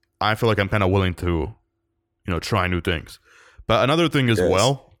 and I feel like I'm kind of willing to, you know, try new things. But another thing as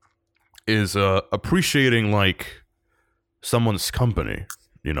well is appreciating like someone's company,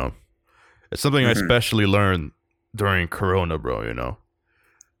 you know. It's something I especially learned during Corona, bro, you know.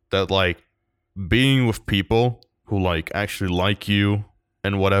 That like being with people who like actually like you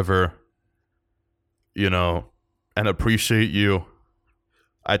and whatever, you know, and appreciate you.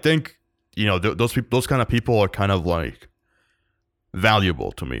 I think, you know, those kind of people are kind of like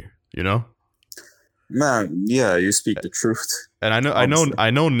valuable to me, you know? Man, yeah, you speak the truth. And I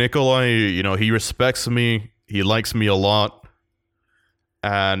know Nikolai, you know, he respects me, he likes me a lot.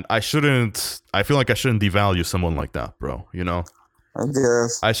 And I feel like I shouldn't devalue someone like that, bro, you know? I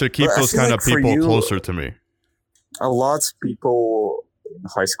guess. I should keep those kind of people closer to me. A lot of people in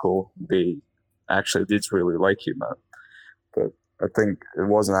high school, they actually did really like you, man. But I think it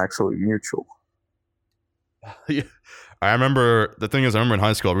wasn't actually mutual. Yeah. I remember in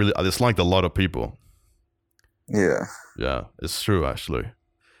high school, I disliked a lot of people. Yeah. Yeah, it's true, actually.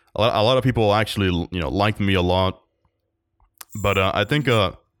 A lot of people actually, you know, liked me a lot. But I think, you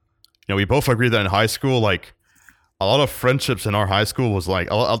know, we both agree that in high school, like, a lot of friendships in our high school was like,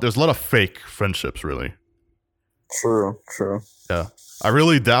 there's a lot of fake friendships, really. True. Yeah. I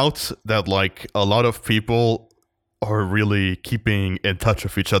really doubt that, like, a lot of people are really keeping in touch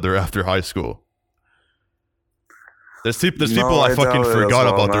with each other after high school. There's people I fucking forgot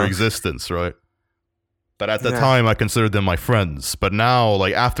about their existence, right? But at the time, I considered them my friends. But now,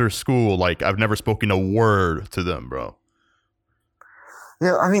 like, after school, like, I've never spoken a word to them, bro.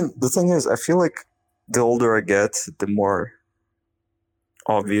 Yeah, I mean, the thing is, I feel like the older I get, the more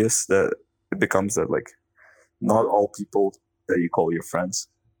obvious that it becomes that, like, not all people that you call your friends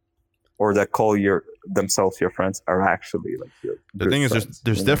or that call themselves your friends are actually like your the thing friends, is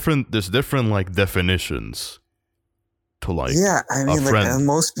there's different like definitions to like I mean like, and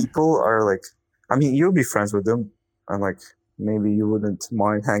most people are like, I mean, you'll be friends with them and like maybe you wouldn't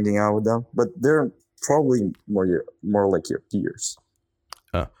mind hanging out with them, but they're probably more like your peers.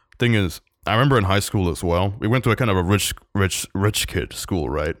 Thing is, I remember in high school as well, we went to a kind of a rich kid school,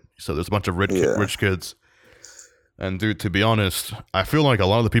 right? So there's a bunch of rich kids. And dude, to be honest, I feel like a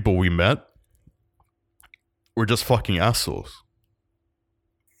lot of the people we met were just fucking assholes.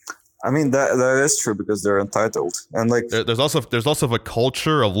 I mean, that is true because they're entitled, and like there's also a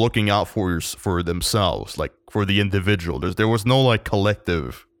culture of looking out for themselves, like for the individual. There was no like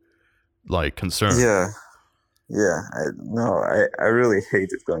collective like concern. Yeah. I really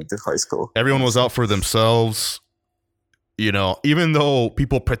hated going to high school. Everyone was out for themselves. You know, even though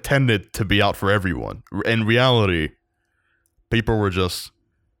people pretended to be out for everyone, in reality, people were just,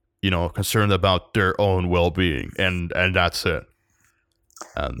 you know, concerned about their own well-being, and that's it.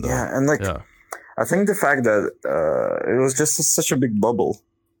 And I think the fact that it was just such a big bubble,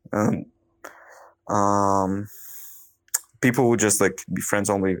 and people would just like be friends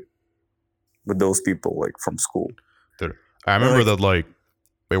only with those people like from school. Dude, I remember that. Like,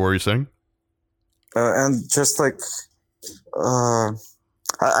 wait, what were you saying? And just like. I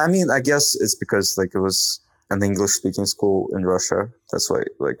mean, I guess it's because like it was an English-speaking school in Russia. That's why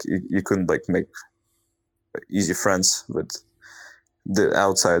like you couldn't like make easy friends with the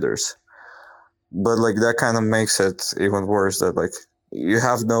outsiders. But like that kind of makes it even worse that like you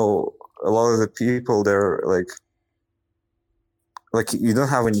have a lot of the people there like you don't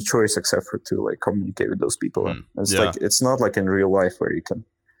have any choice except for to like communicate with those people. It's like it's not like in real life where you can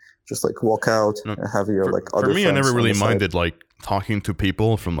just like walk out and have your like other friends. For me, I never really minded like talking to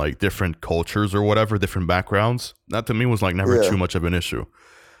people from like different cultures or whatever, different backgrounds. That to me was like never too much of an issue.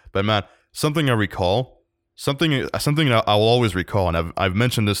 But man, something I recall, something that I'll always recall, and I've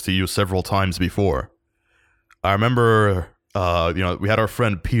mentioned this to you several times before. I remember, we had our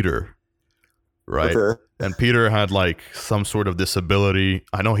friend Peter, right? Okay. And Peter had like some sort of disability.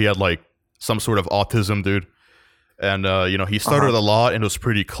 I know he had like some sort of autism, dude. And he stuttered a lot, and it was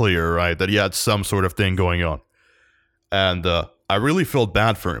pretty clear, right, that he had some sort of thing going on. And I really felt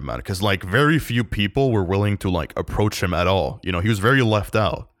bad for him, man, because like very few people were willing to like approach him at all. He was very left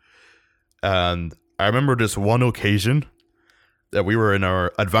out. And I remember this one occasion that we were in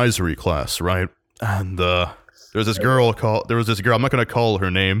our advisory class, right? And there was this girl. I'm not gonna call her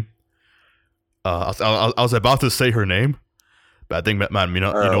name. I was about to say her name, but I think, man, you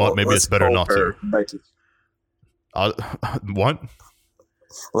know what? Maybe it's better not to. Becky. What?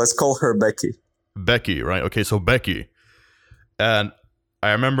 Let's call her Becky. Becky, right? Okay, so Becky. And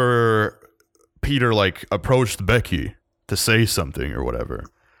I remember Peter like approached Becky to say something or whatever.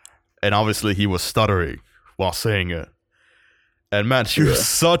 And obviously he was stuttering while saying it. And man, she was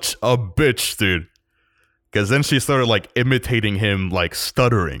such a bitch, dude. Because then she started like imitating him, like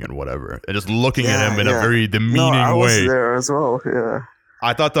stuttering and whatever. And just looking at him in a very demeaning I was way. there as well, yeah.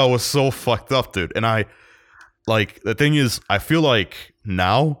 I thought that was so fucked up, dude. And the thing is, I feel like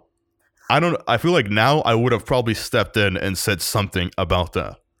now I would have probably stepped in and said something about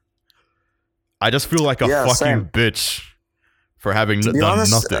that. I just feel like a fucking bitch for having done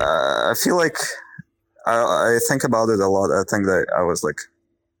honest, nothing. I feel like I think about it a lot. I think that I was like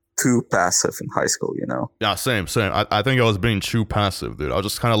too passive in high school, Yeah, same. I think I was being too passive, dude. I was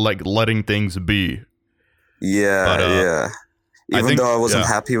just kind of like letting things be. Yeah. Even though I wasn't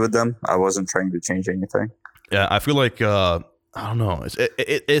happy with them, I wasn't trying to change anything. Yeah, I feel like I don't know.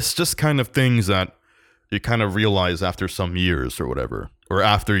 It's just kind of things that you kind of realize after some years or whatever, or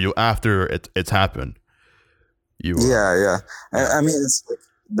after it's happened. Yeah. I mean, it's like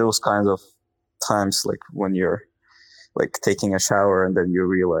those kinds of times, like when you're like taking a shower and then you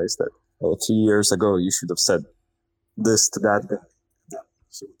realize that 2 years ago you should have said this to that.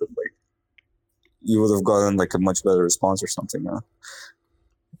 You would have gotten like a much better response or something.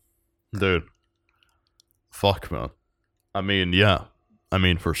 Dude, fuck, man. I mean, yeah. I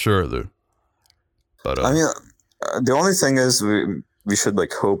mean, for sure, dude. But I mean, the only thing is we should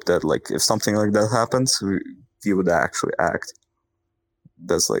like hope that like if something like that happens, we would actually act.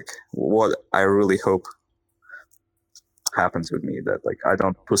 That's like what I really hope happens with me, that like I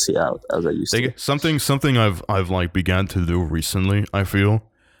don't pussy out as I used to. Something I've like began to do recently, I feel,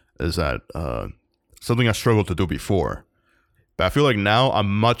 is that something I struggled to do before. But I feel like now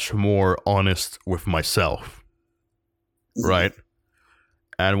I'm much more honest with myself. Right?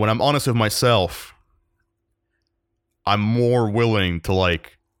 And when I'm honest with myself, I'm more willing to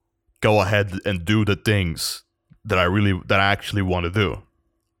like go ahead and do the things that I actually want to do.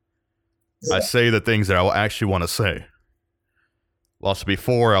 Yeah. I say the things that I actually want to say. Whilst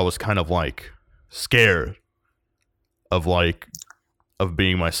before I was kind of like scared of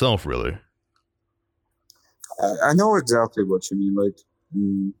being myself, really. I know exactly what you mean. Like,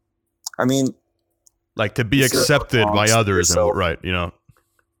 I mean, like to be accepted by others, and right, You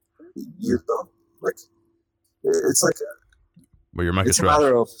don't like. It's like it's a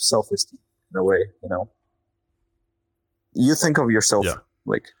matter of self-esteem in a way. You think of yourself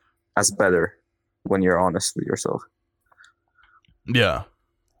like as better when you're honest with yourself. Yeah.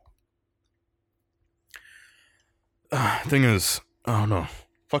 Thing is, I don't know.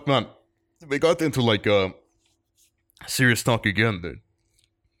 Fuck, man. We got into like serious talk again, dude.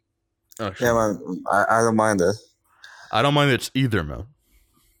 Actually. Yeah, man. I don't mind it. I don't mind it either, man.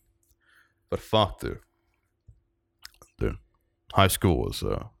 But fuck, dude. High school was.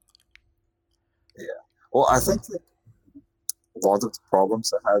 Yeah. Well, I think like a lot of the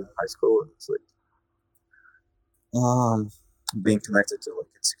problems I had in high school is like being connected to like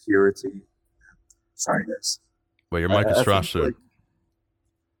insecurity and shyness. Well, your mic is trash, dude.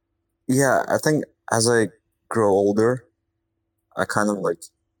 Yeah, I think as I grow older, I kind of like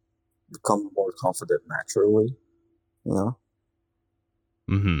become more confident naturally,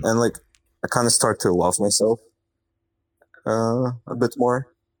 Mm-hmm. And like I kind of start to love myself a bit more.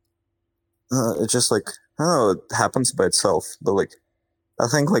 It's just like I don't know, it happens by itself, but like I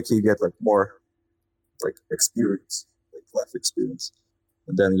think like you get like more like experience, like life experience,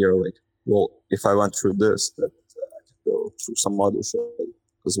 and then you're like, well, if I went through this, that I can go through some other shit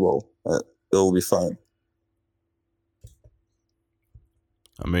as well. It'll be fine.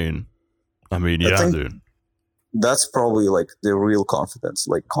 I mean, yeah, dude. That's probably like the real confidence.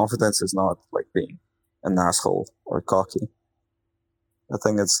 Like confidence is not like being an asshole or cocky. I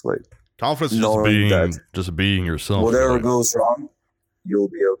think it's like confidence is just being yourself. Whatever goes wrong, you'll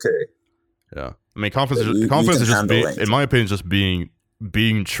be okay. Yeah. I mean, confidence You confidence can is just handle being, it. in my opinion, just being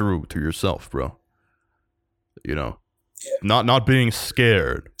true to yourself, bro. You know, not being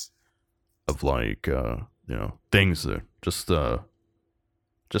scared of like things that just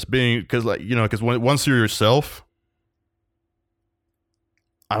being, because like because once you're yourself,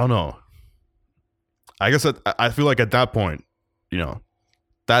 I don't know. I guess I feel like at that point,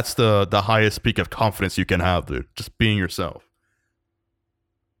 that's the highest peak of confidence you can have, dude. Just being yourself.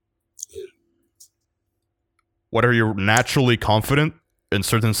 Whether you're naturally confident in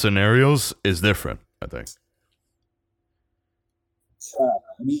certain scenarios is different, I think. I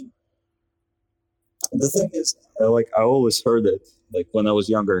mean, the thing is, like I always heard it, like when I was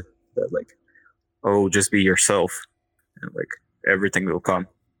younger, that like, oh, just be yourself, and like everything will come.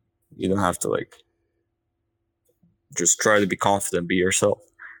 You don't have to like just try to be confident, be yourself.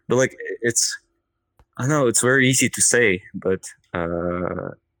 But like it's, I know it's very easy to say, but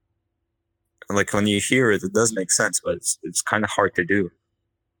like when you hear it, it does make sense, but it's kind of hard to do.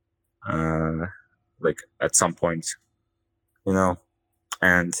 Like at some point,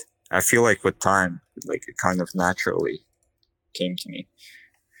 and I feel like with time, like it kind of naturally came to me.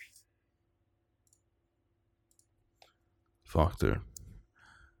 Fuck, dude.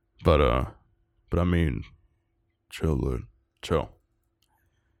 But I mean, chill, dude. Chill.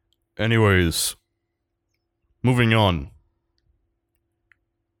 Anyways, moving on.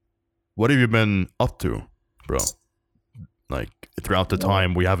 What have you been up to, bro? Like throughout the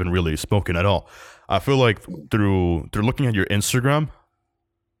time we haven't really spoken at all. I feel like through looking at your Instagram,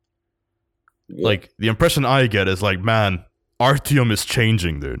 like the impression I get is like, man, Artyom is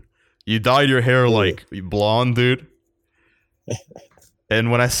changing, dude. You dyed your hair like blonde, dude.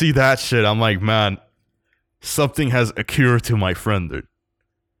 And when I see that shit, I'm like, man, something has occurred to my friend, dude.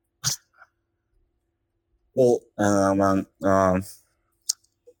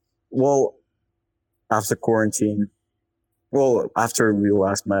 Well, after quarantine, after we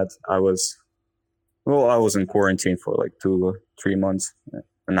last met, I was in quarantine for like 2 or 3 months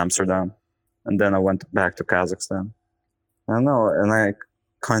in Amsterdam, and then I went back to Kazakhstan. I don't know, and I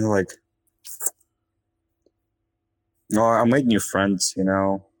kind of like, I made new friends,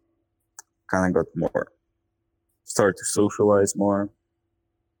 kind of got more, started to socialize more.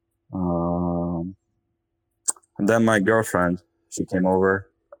 And then my girlfriend, she came over.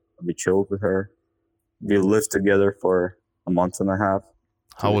 We chilled with her. We lived together for a month and a half.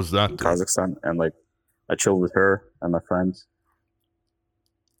 How was that, in dude? Kazakhstan, and like I chilled with her and my friends.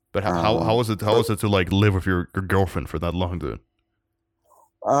 But how was it? How was it to like live with your girlfriend for that long, dude?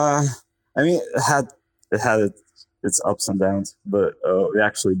 I mean, it had its ups and downs, but we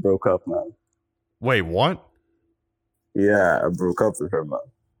actually broke up, man. Wait, what? Yeah, I broke up with her, man.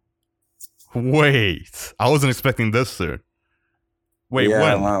 Wait, I wasn't expecting this, dude. Wait, yeah,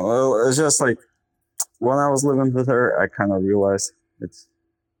 when? Man. Well, it's just like when I was living with her, I kind of realized it's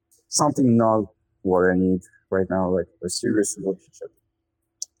something not what I need right now, like a serious relationship.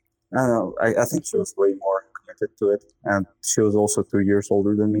 I don't know. I think she was way more committed to it, and she was also 2 years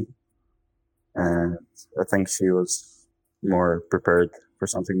older than me, and I think she was more prepared for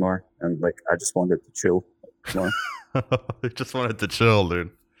something more, and like I just wanted to chill more. I just wanted to chill,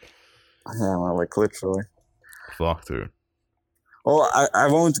 dude. Yeah, well, like literally. Fuck, dude. Well, I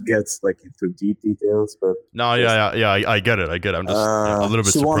won't get like into deep details, but no, yeah, I get it. I'm just a little bit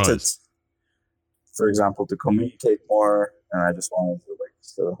she surprised. Wanted, for example, to communicate more, and I just wanted to like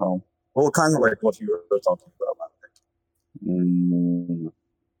stay at home. Well, kind of like what you were talking about. Like,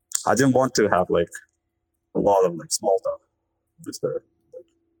 I didn't want to have like a lot of like small talk with her. Like,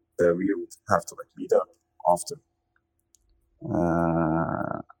 that we would have to like meet up often.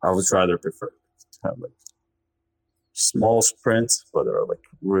 I would rather prefer to have like small sprints, but they're like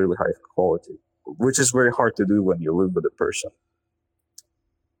really high quality, which is very hard to do when you live with a person.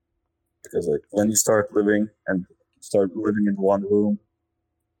 Because like when you start living in one room,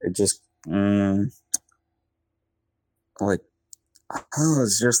 it just like I don't know,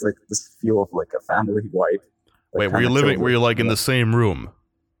 it's just like this feel of like a family vibe. Wait, were you like in the same room?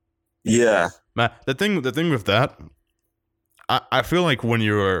 Yeah. Man, the thing with that, I feel like when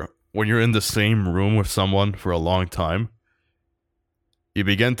you're in the same room with someone for a long time, you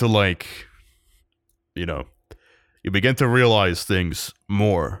begin to like, you begin to realize things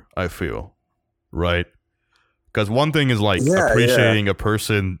more, I feel, right? Because one thing is like appreciating a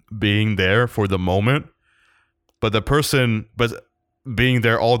person being there for the moment, but being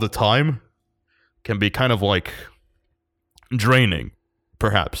there all the time can be kind of like draining,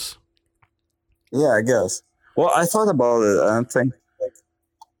 perhaps. Yeah, I guess. Well, I thought about it, and I think like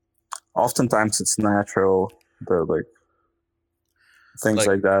oftentimes it's natural that like things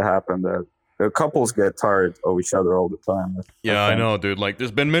like that happen, that couples get tired of each other all the time. Yeah, I think. know, dude. Like,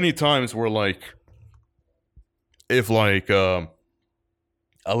 there's been many times where, like, if, like, I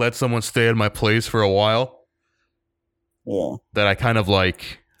let someone stay at my place for a while, Yeah. that I kind of,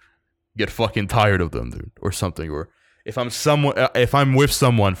 like, get fucking tired of them, dude, or something. Or if I'm with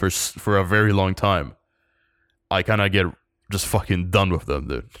someone for a very long time, I kind of get just fucking done with them,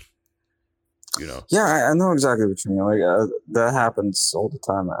 dude. You know? Yeah, I know exactly what you mean. Like that happens all the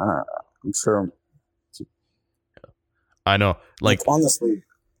time. I'm sure. I know. Like, honestly,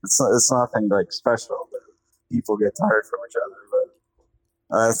 it's nothing like special that people get tired from each other.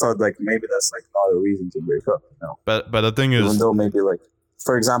 But I thought like maybe that's like not a reason to break up. You know. but the thing is, even though maybe like,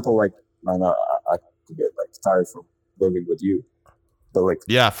 for example, like I could get like tired from living with you, but like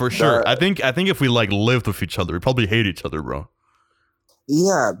yeah, for sure. I think if we like lived with each other, we probably hate each other, bro.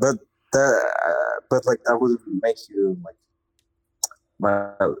 Yeah, but like that wouldn't make you like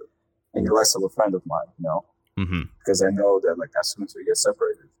any less of a friend of mine, you know? Mm-hmm. Because I know that like as soon as we get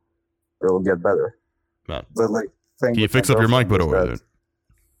separated, it'll get better. Man. But like, can you fix up your mic, by the way, dude?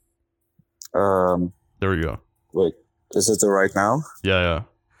 There we go. Wait, is it right now? Yeah.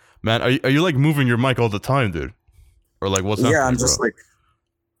 Man, are you like moving your mic all the time, dude? Or like what's happening? Yeah, I'm just like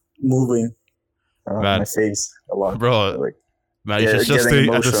moving man, my face a lot, bro. Like, man, you should just stay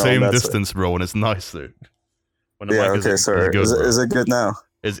at the same distance, bro. When it's nice, dude. When the mic okay, sorry. Is it good now?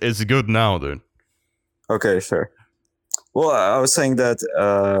 It's good now, dude. Okay, sure. Well, I was saying that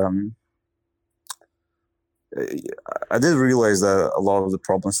I did realize that a lot of the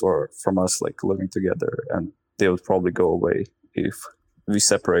problems were from us like living together, and they would probably go away if we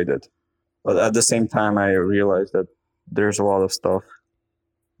separated. But at the same time, I realized that there's a lot of stuff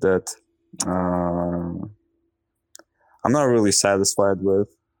that I'm not really satisfied with.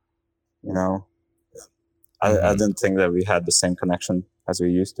 You know, I didn't think that we had the same connection as we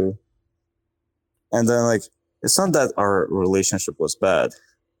used to. And then like, it's not that our relationship was bad.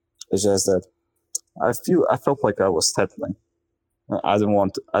 It's just that I felt like I was settling. I didn't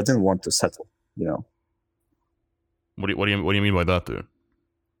want to settle, you know. What do you mean by that, dude?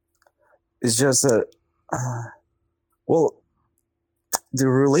 It's just that, well, the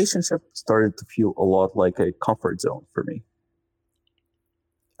relationship started to feel a lot like a comfort zone for me.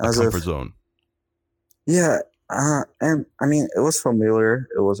 Comfort zone. Yeah, and I mean, it was familiar.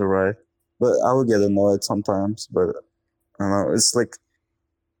 It was alright, but I would get annoyed sometimes. But I don't know. It's like,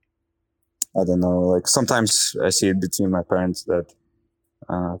 I don't know. Like sometimes I see it between my parents that,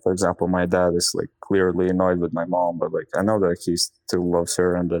 for example, my dad is like clearly annoyed with my mom, but like I know that he still loves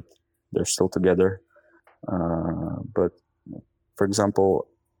her and that they're still together. But for example,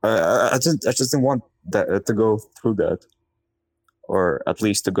 I just didn't want that to go through that, or at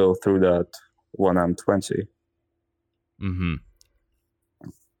least to go through that when I'm 20. Mm-hmm.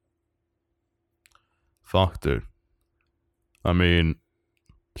 Fuck, dude. I mean,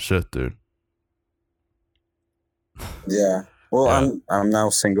 shit, dude. Yeah. Well, yeah. I'm now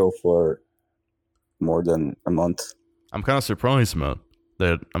single for more than a month. I'm kind of surprised, man.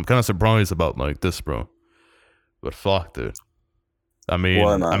 I'm kind of surprised about like this, bro. But fuck, dude. I mean,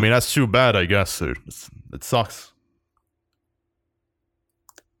 that's too bad, I guess, dude. It sucks.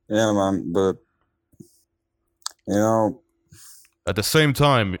 Yeah, man. But you know, at the same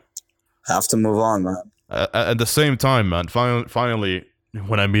time, have to move on, man. At the same time, man. Finally,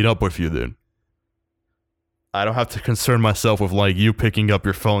 when I meet up with you, dude, I don't have to concern myself with like you picking up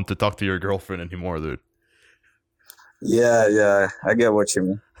your phone to talk to your girlfriend anymore, dude. Yeah, I get what you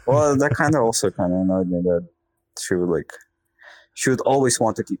mean. Well, that kind of also kind of annoyed me that she would always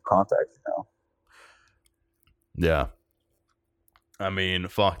want to keep contact, you know. Yeah. I mean,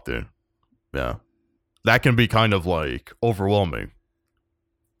 fuck, dude. Yeah. That can be kind of like overwhelming.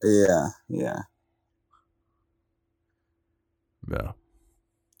 Yeah. Yeah.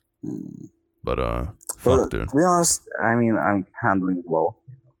 But fuck, dude. To be honest, I mean, I'm handling it well.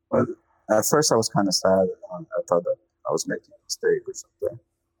 But at first I was kind of sad. I thought that I was making a mistake or something.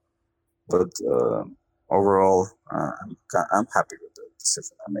 But overall, I'm happy with the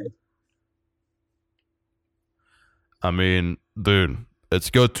decision I made. I mean, dude, it's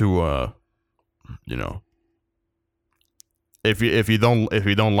good to you know, if you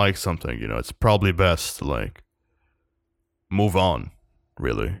don't like something, you know, it's probably best to like move on,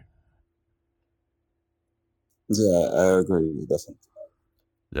 really. Yeah, I agree, definitely.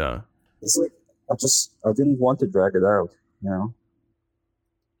 Yeah. It's like I didn't want to drag it out, you know.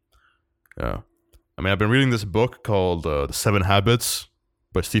 Yeah. I mean, I've been reading this book called The 7 Habits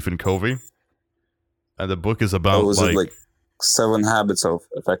by Stephen Covey. And the book is about it like 7 habits of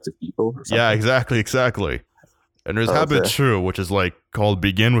effective people or something? Yeah, exactly. And there's habit Okay. 2, which is like called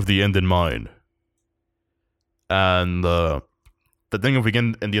begin with the end in mind. And the thing of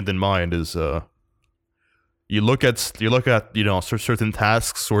begin and the end in mind is you look at certain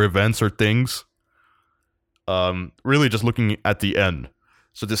tasks or events or things, really just looking at the end.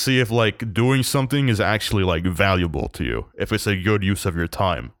 So to see if like doing something is actually like valuable to you, if it's a good use of your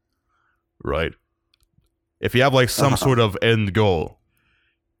time, right? If you have like some sort of end goal,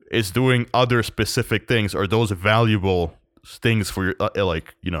 is doing other specific things, are those valuable things for your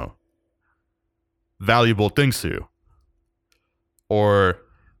valuable things to you, or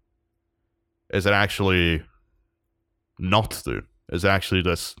is it actually not, dude? Is it actually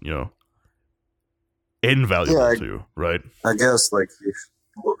just invaluable Yeah, to you, right? I guess like you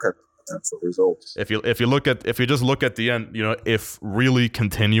should look at potential results. If you just look at the end, if really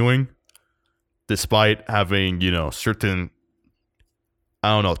continuing, despite having certain, I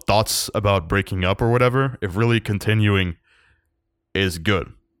don't know, thoughts about breaking up or whatever, if really continuing is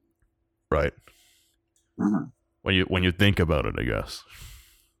good, right? Mm-hmm. When you think about it, I guess.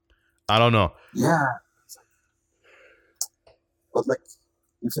 I don't know. Yeah, but like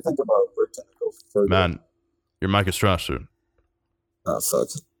if you think about where can I go further, Man, your mic is trash, dude. fuck.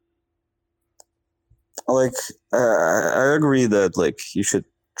 Like I agree that like you should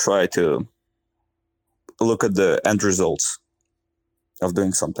try to look at the end results of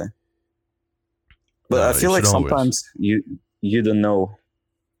doing something, but No, I you feel like should always. sometimes you don't know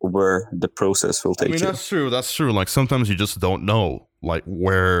where the process will I take mean, you. that's true. Like sometimes you just don't know like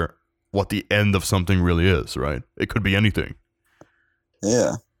what the end of something really is, right? It could be anything.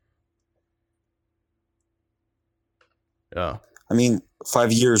 Yeah, Yeah. I mean,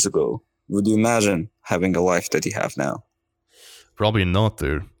 5 years ago, would you imagine having a life that you have now? Probably not,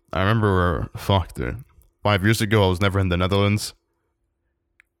 dude. I remember, fuck, dude. 5 years ago, I was never in the Netherlands,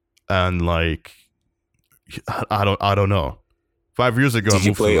 and like, I don't know. 5 years ago, Did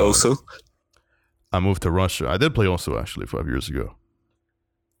you play also? also? I moved to Russia. I did play also actually 5 years ago.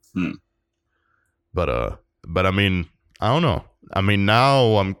 But I mean, I don't know. I mean,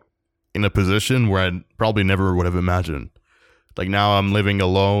 now I'm in a position where I probably never would have imagined. Like now I'm living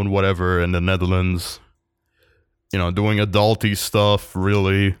alone, whatever, in the Netherlands. Doing adulty stuff,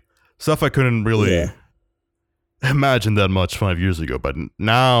 really. Stuff I couldn't really imagine that much 5 years ago. But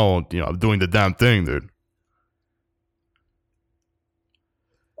now, I'm doing the damn thing, dude.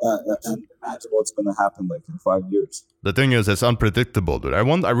 And imagine what's going to happen like in 5 years. The thing is, it's unpredictable, dude.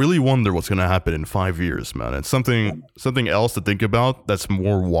 I really wonder what's gonna happen in 5 years, man. And something else to think about that's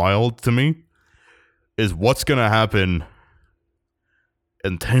more wild to me is what's gonna happen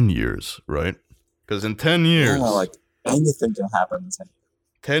in 10 years, right? Because in 10 years, Yeah, like anything can happen in 10 years.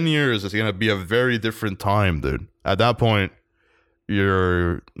 10 years is gonna be a very different time, dude. At that point,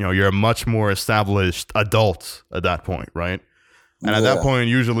 you're a much more established adult at that point, right? And at that point,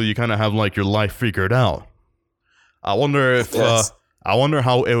 usually you kind of have like your life figured out. I wonder if I wonder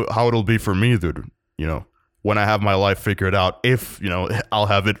how it'll be for me, dude. When I have my life figured out, if I'll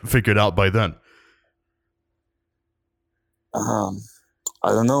have it figured out by then. I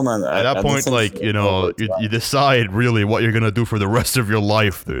don't know, man. At that point, like you decide really what you're gonna do for the rest of your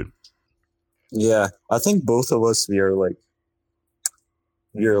life, dude. Yeah, I think both of us we are like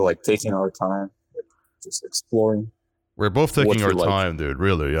taking our time, like, just exploring. We're both taking our time, dude.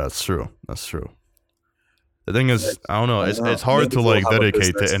 Really, yeah, it's true. That's true. The thing is, I don't know. It's hard to like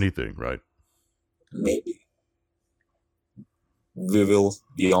dedicate to anything, right? Maybe we will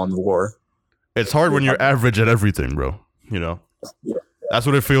be on war. It's hard when you're average at everything, bro. Yeah. That's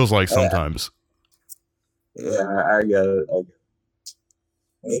what it feels like sometimes. Yeah, I get it.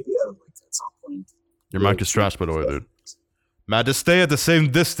 Maybe like at some point. Your mic is trash, by the way, dude. Man, just stay at the same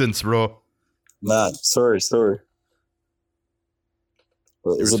distance, bro. Man, sorry. Is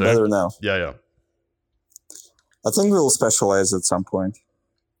it better now? Yeah. I think we'll specialize at some point.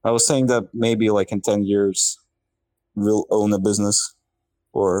 I was saying that maybe like in 10 years, we'll own a business,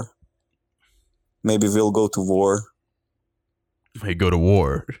 or maybe we'll go to war. Hey, go to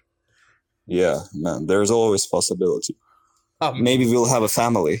war. Yeah, man, there's always possibility. Maybe we'll have a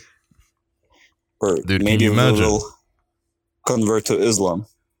family. Or dude, maybe we'll convert to Islam.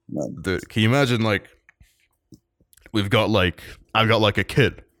 Man. Dude, can you imagine like I've got like a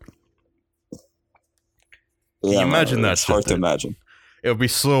kid. Can you imagine that it's shit, hard to dude? imagine. It would be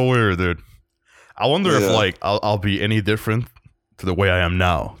so weird, dude. I wonder if like I'll be any different to the way I am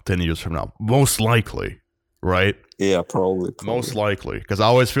now 10 years from now. Most likely, right? Yeah, probably. Most likely. Because I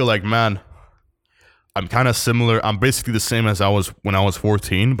always feel like, man, I'm kind of similar. I'm basically the same as I was when I was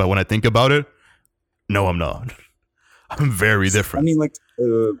 14. But when I think about it, no, I'm not. I'm very different. I mean, like,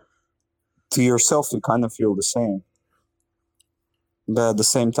 to yourself, you kind of feel the same. But at the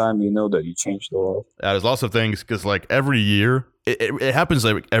same time, you know that you changed a lot. Yeah, there's lots of things because like every year, it happens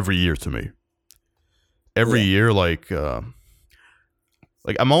like every year to me. Every year, like I'm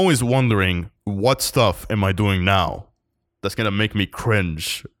always wondering what stuff am I doing now that's gonna make me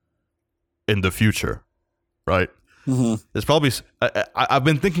cringe in the future, right? Mm-hmm. There's probably I've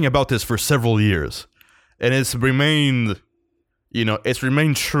been thinking about this for several years, and it's remained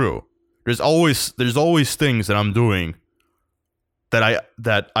true. There's always things that I'm doing that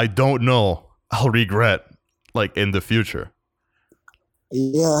I don't know I'll regret like in the future.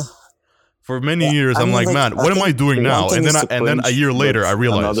 Yeah. For many years, I'm like, man, what am I doing now? And then a year later, I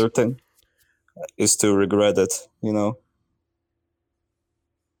realize another thing is to regret it. You know.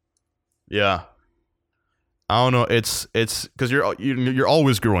 Yeah. I don't know. It's because you're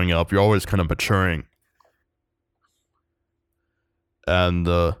always growing up. You're always kind of maturing. And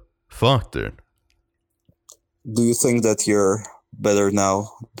fuck, dude. Do you think that you're better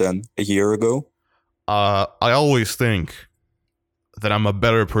now than a year ago? I always think that I'm a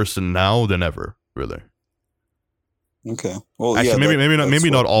better person now than ever. Really. Okay. Well, actually, yeah,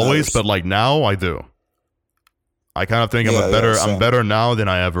 maybe not always, matters. but like now I do. I kind of think I'm better now than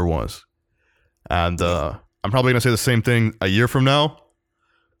I ever was, and I'm probably gonna say the same thing a year from now,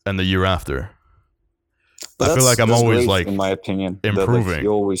 and the year after. But I feel like I'm that's always great, like in my opinion, improving. That, like,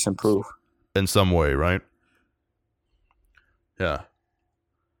 you always improve in some way, right? Yeah.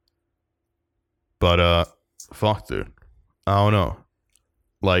 But fuck, dude. I don't know.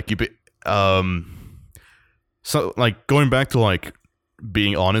 Like so like going back to like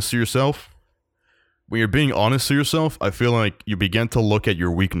being honest to yourself. When you're being honest to yourself, I feel like you begin to look at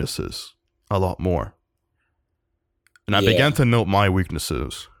your weaknesses a lot more. And I began to note my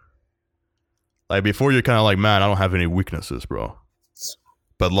weaknesses. Like before, you're kind of like, man, I don't have any weaknesses, bro.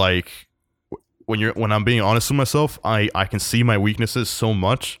 But like when I'm being honest with myself, I can see my weaknesses so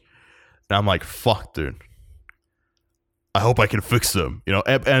much, and I'm like, fuck, dude. I hope I can fix them, you know.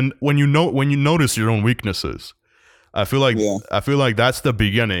 And when you notice your own weaknesses, I feel like that's the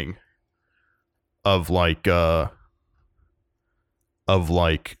beginning of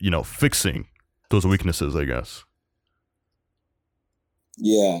fixing those weaknesses, I guess.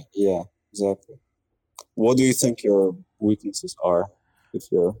 Yeah, exactly. What do you think your weaknesses are, if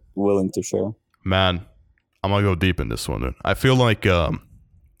you're willing to share? Man, I'm gonna go deep in this one, dude. I feel like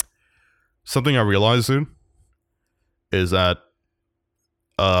something I realized, dude, is that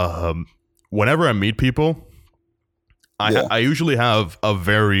whenever I meet people, I usually have a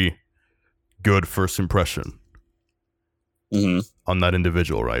very good first impression on that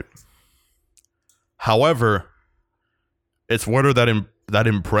individual, right? However, it's whether that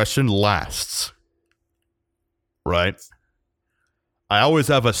impression lasts, right? I always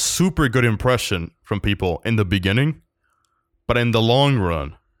have a super good impression from people in the beginning, but in the long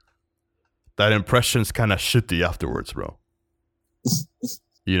run, that impression's kind of shitty afterwards, bro.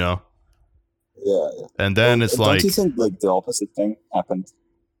 You know? Yeah. And then it's like... Don't you think like the opposite thing happened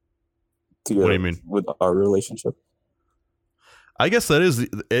to you? What do you mean? With our relationship? I guess that is...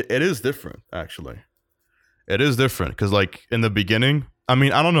 It is different, actually. It is different, because like in the beginning... I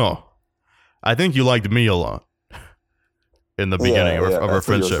mean, I don't know. I think you liked me a lot in the beginning of our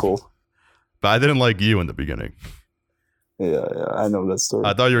friendship. Cool. But I didn't like you in the beginning. Yeah, I know that story.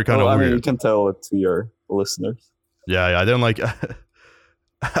 I thought you were kind of weird. I mean, you can tell it to your listeners. Yeah, I didn't like...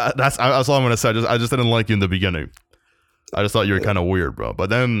 that's all I'm gonna say. I just didn't like you in the beginning. I just thought you were kind of weird, bro. But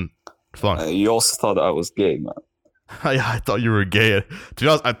then, fun. You also thought I was gay, man. Yeah, I thought you were gay. To be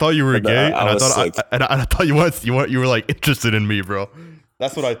honest, I thought you were gay, and I thought you were like interested in me, bro.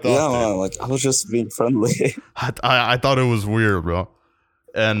 That's what I thought. Yeah, man. Like I was just being friendly. I thought it was weird, bro.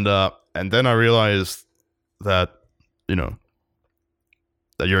 And then I realized that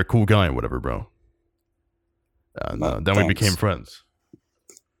that you're a cool guy and whatever, bro. And then we became friends.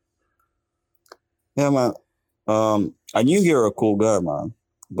 Yeah, man. I knew you were a cool guy, man,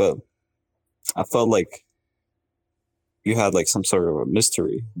 but I felt like you had like some sort of a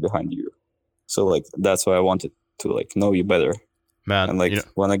mystery behind you. So like that's why I wanted to like know you better. Man, and like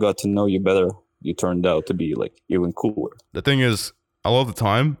when I got to know you better, you turned out to be like even cooler. The thing is, a lot of the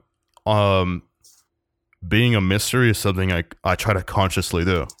time, being a mystery is something I try to consciously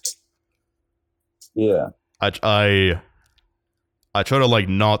do. Yeah. I try to like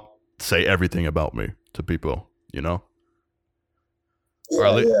not say everything about me to people, you know?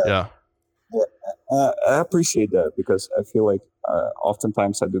 Yeah. I appreciate that because I feel like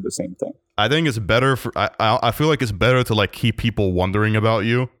oftentimes I do the same thing. I think it's better I feel like it's better to like keep people wondering about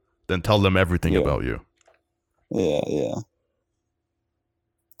you than tell them everything about you. Yeah.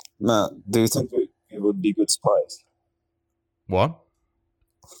 Man, do you think we would be good spies? What?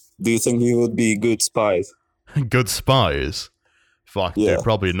 Do you think we would be good spies? Good spies? Fuck, Yeah. dude.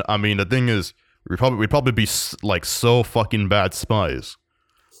 Probably. I mean, the thing is, we'd probably be like so fucking bad spies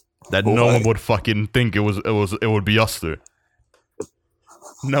that no Why? one would fucking think it would be us, dude.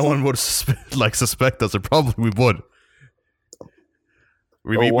 No one would suspect us, or probably we would.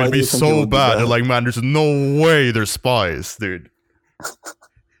 Why We'd do be you think it so would be bad. bad? They're like, man, there's no way they're spies, dude.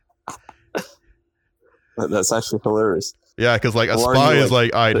 That's actually hilarious. Yeah, because like a Why are spy you, is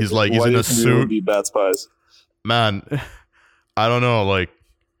like, alright, he's why in do a you think we would suit. be bad spies? Man, I don't know, like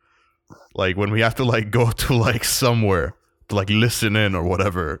when we have to like go to like somewhere to like listen in or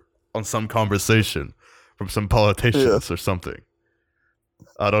whatever on some conversation from some politicians or something.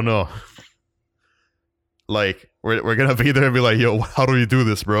 I don't know. Like we're gonna be there and be like, yo, how do we do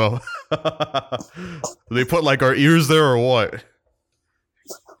this, bro? Do they put like our ears there or what?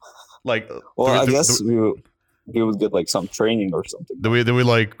 Like, Well, I guess we would get like some training or something. do we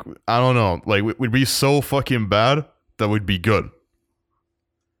like, I don't know, like we'd be so fucking bad that we'd be good.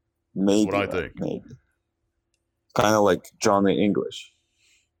 Maybe. What I think. Maybe. Kind of like Johnny English.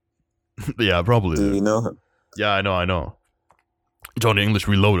 Yeah, probably. Do Dude. you know him? Yeah, I know. Johnny English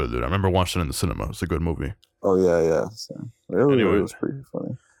Reloaded, dude. I remember watching it in the cinema. It's a good movie. Oh yeah. So, Anyway. it was pretty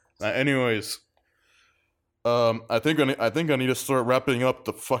funny. Anyways, I think I need to start wrapping up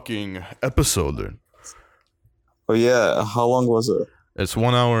the fucking episode, dude. Oh yeah, how long was it? It's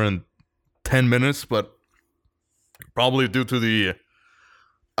 1 hour and 10 minutes, but probably due to the,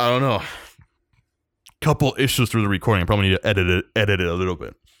 I don't know, couple issues through the recording. I probably need to edit it a little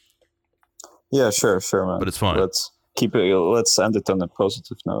bit. Yeah, sure, man. But it's fine. Let's keep it. Let's end it on a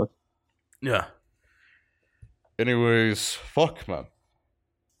positive note. Yeah. Anyways, fuck, man.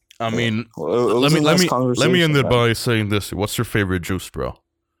 I mean, Well, it was let a me nice end it conversation, man. by saying this. What's your favorite juice, bro?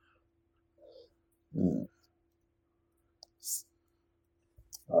 Mm.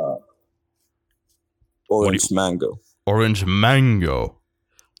 Orange mango. Orange mango.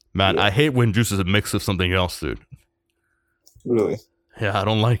 Man, Yeah. I hate when juice is a mix of something else, dude. Really? Yeah, I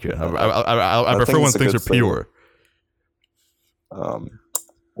don't like it. I I prefer think when it's a things good are pure.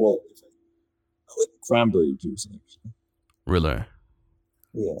 Well, I like cranberry juice. Actually. Really?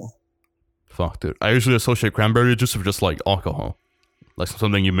 Yeah. Fuck, dude. I usually associate cranberry juice with just like alcohol. Like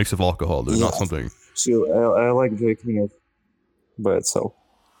something you mix with alcohol, dude. Not Yeah. something. So I like drinking it by itself.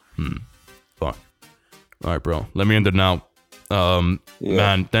 Fuck. Alright, bro. Let me end it now. Yeah.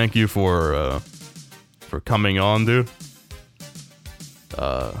 Man, thank you for coming on, dude.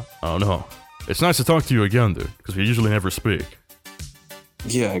 I don't know. It's nice to talk to you again, dude, because we usually never speak.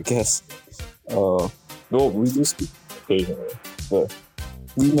 Yeah, I guess. Well, we do speak occasionally, but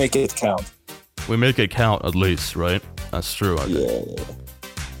we make it count. We make it count at least, right? That's true, I think.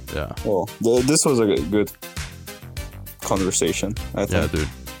 Yeah. Well, this was a good conversation, I Yeah, think. dude.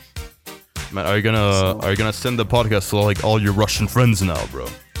 Man, are you gonna send the podcast to like all your Russian friends now, bro?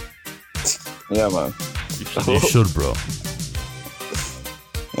 Yeah, man. You should, bro.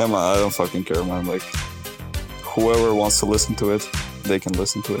 Yeah, man, I don't fucking care, man. Like, whoever wants to listen to it, they can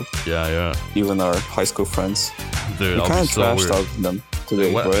listen to it. Yeah. Even our high school friends. Dude, We I'll kind be of so trashed weird. out them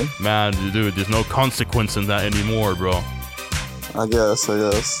today, What? right? Man, dude, there's no consequence in that anymore, bro. I guess.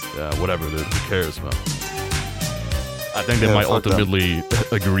 Yeah, whatever, dude. Who cares, man? I think they Yeah, might fuck them. ultimately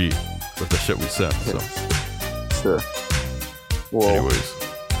agree with the shit we said. So, Sure. Well, anyways,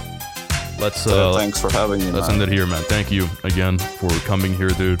 let's thanks for having me, let's man. end it here, man. Thank you again for coming here,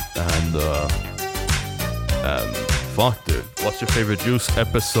 dude. And fuck, dude. What's your favorite juice?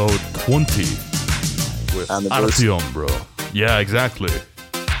 Episode 20 with Anniversary. Artyom, bro. Yeah, exactly.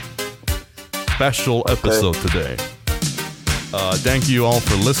 Special episode today. Thank you all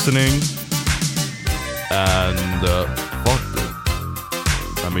for listening. And fuck,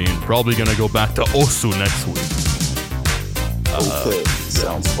 dude. I mean, probably gonna go back to Osu next week. Okay,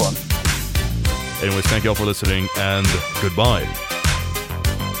 sounds fun. Anyways, thank you all for listening, and goodbye.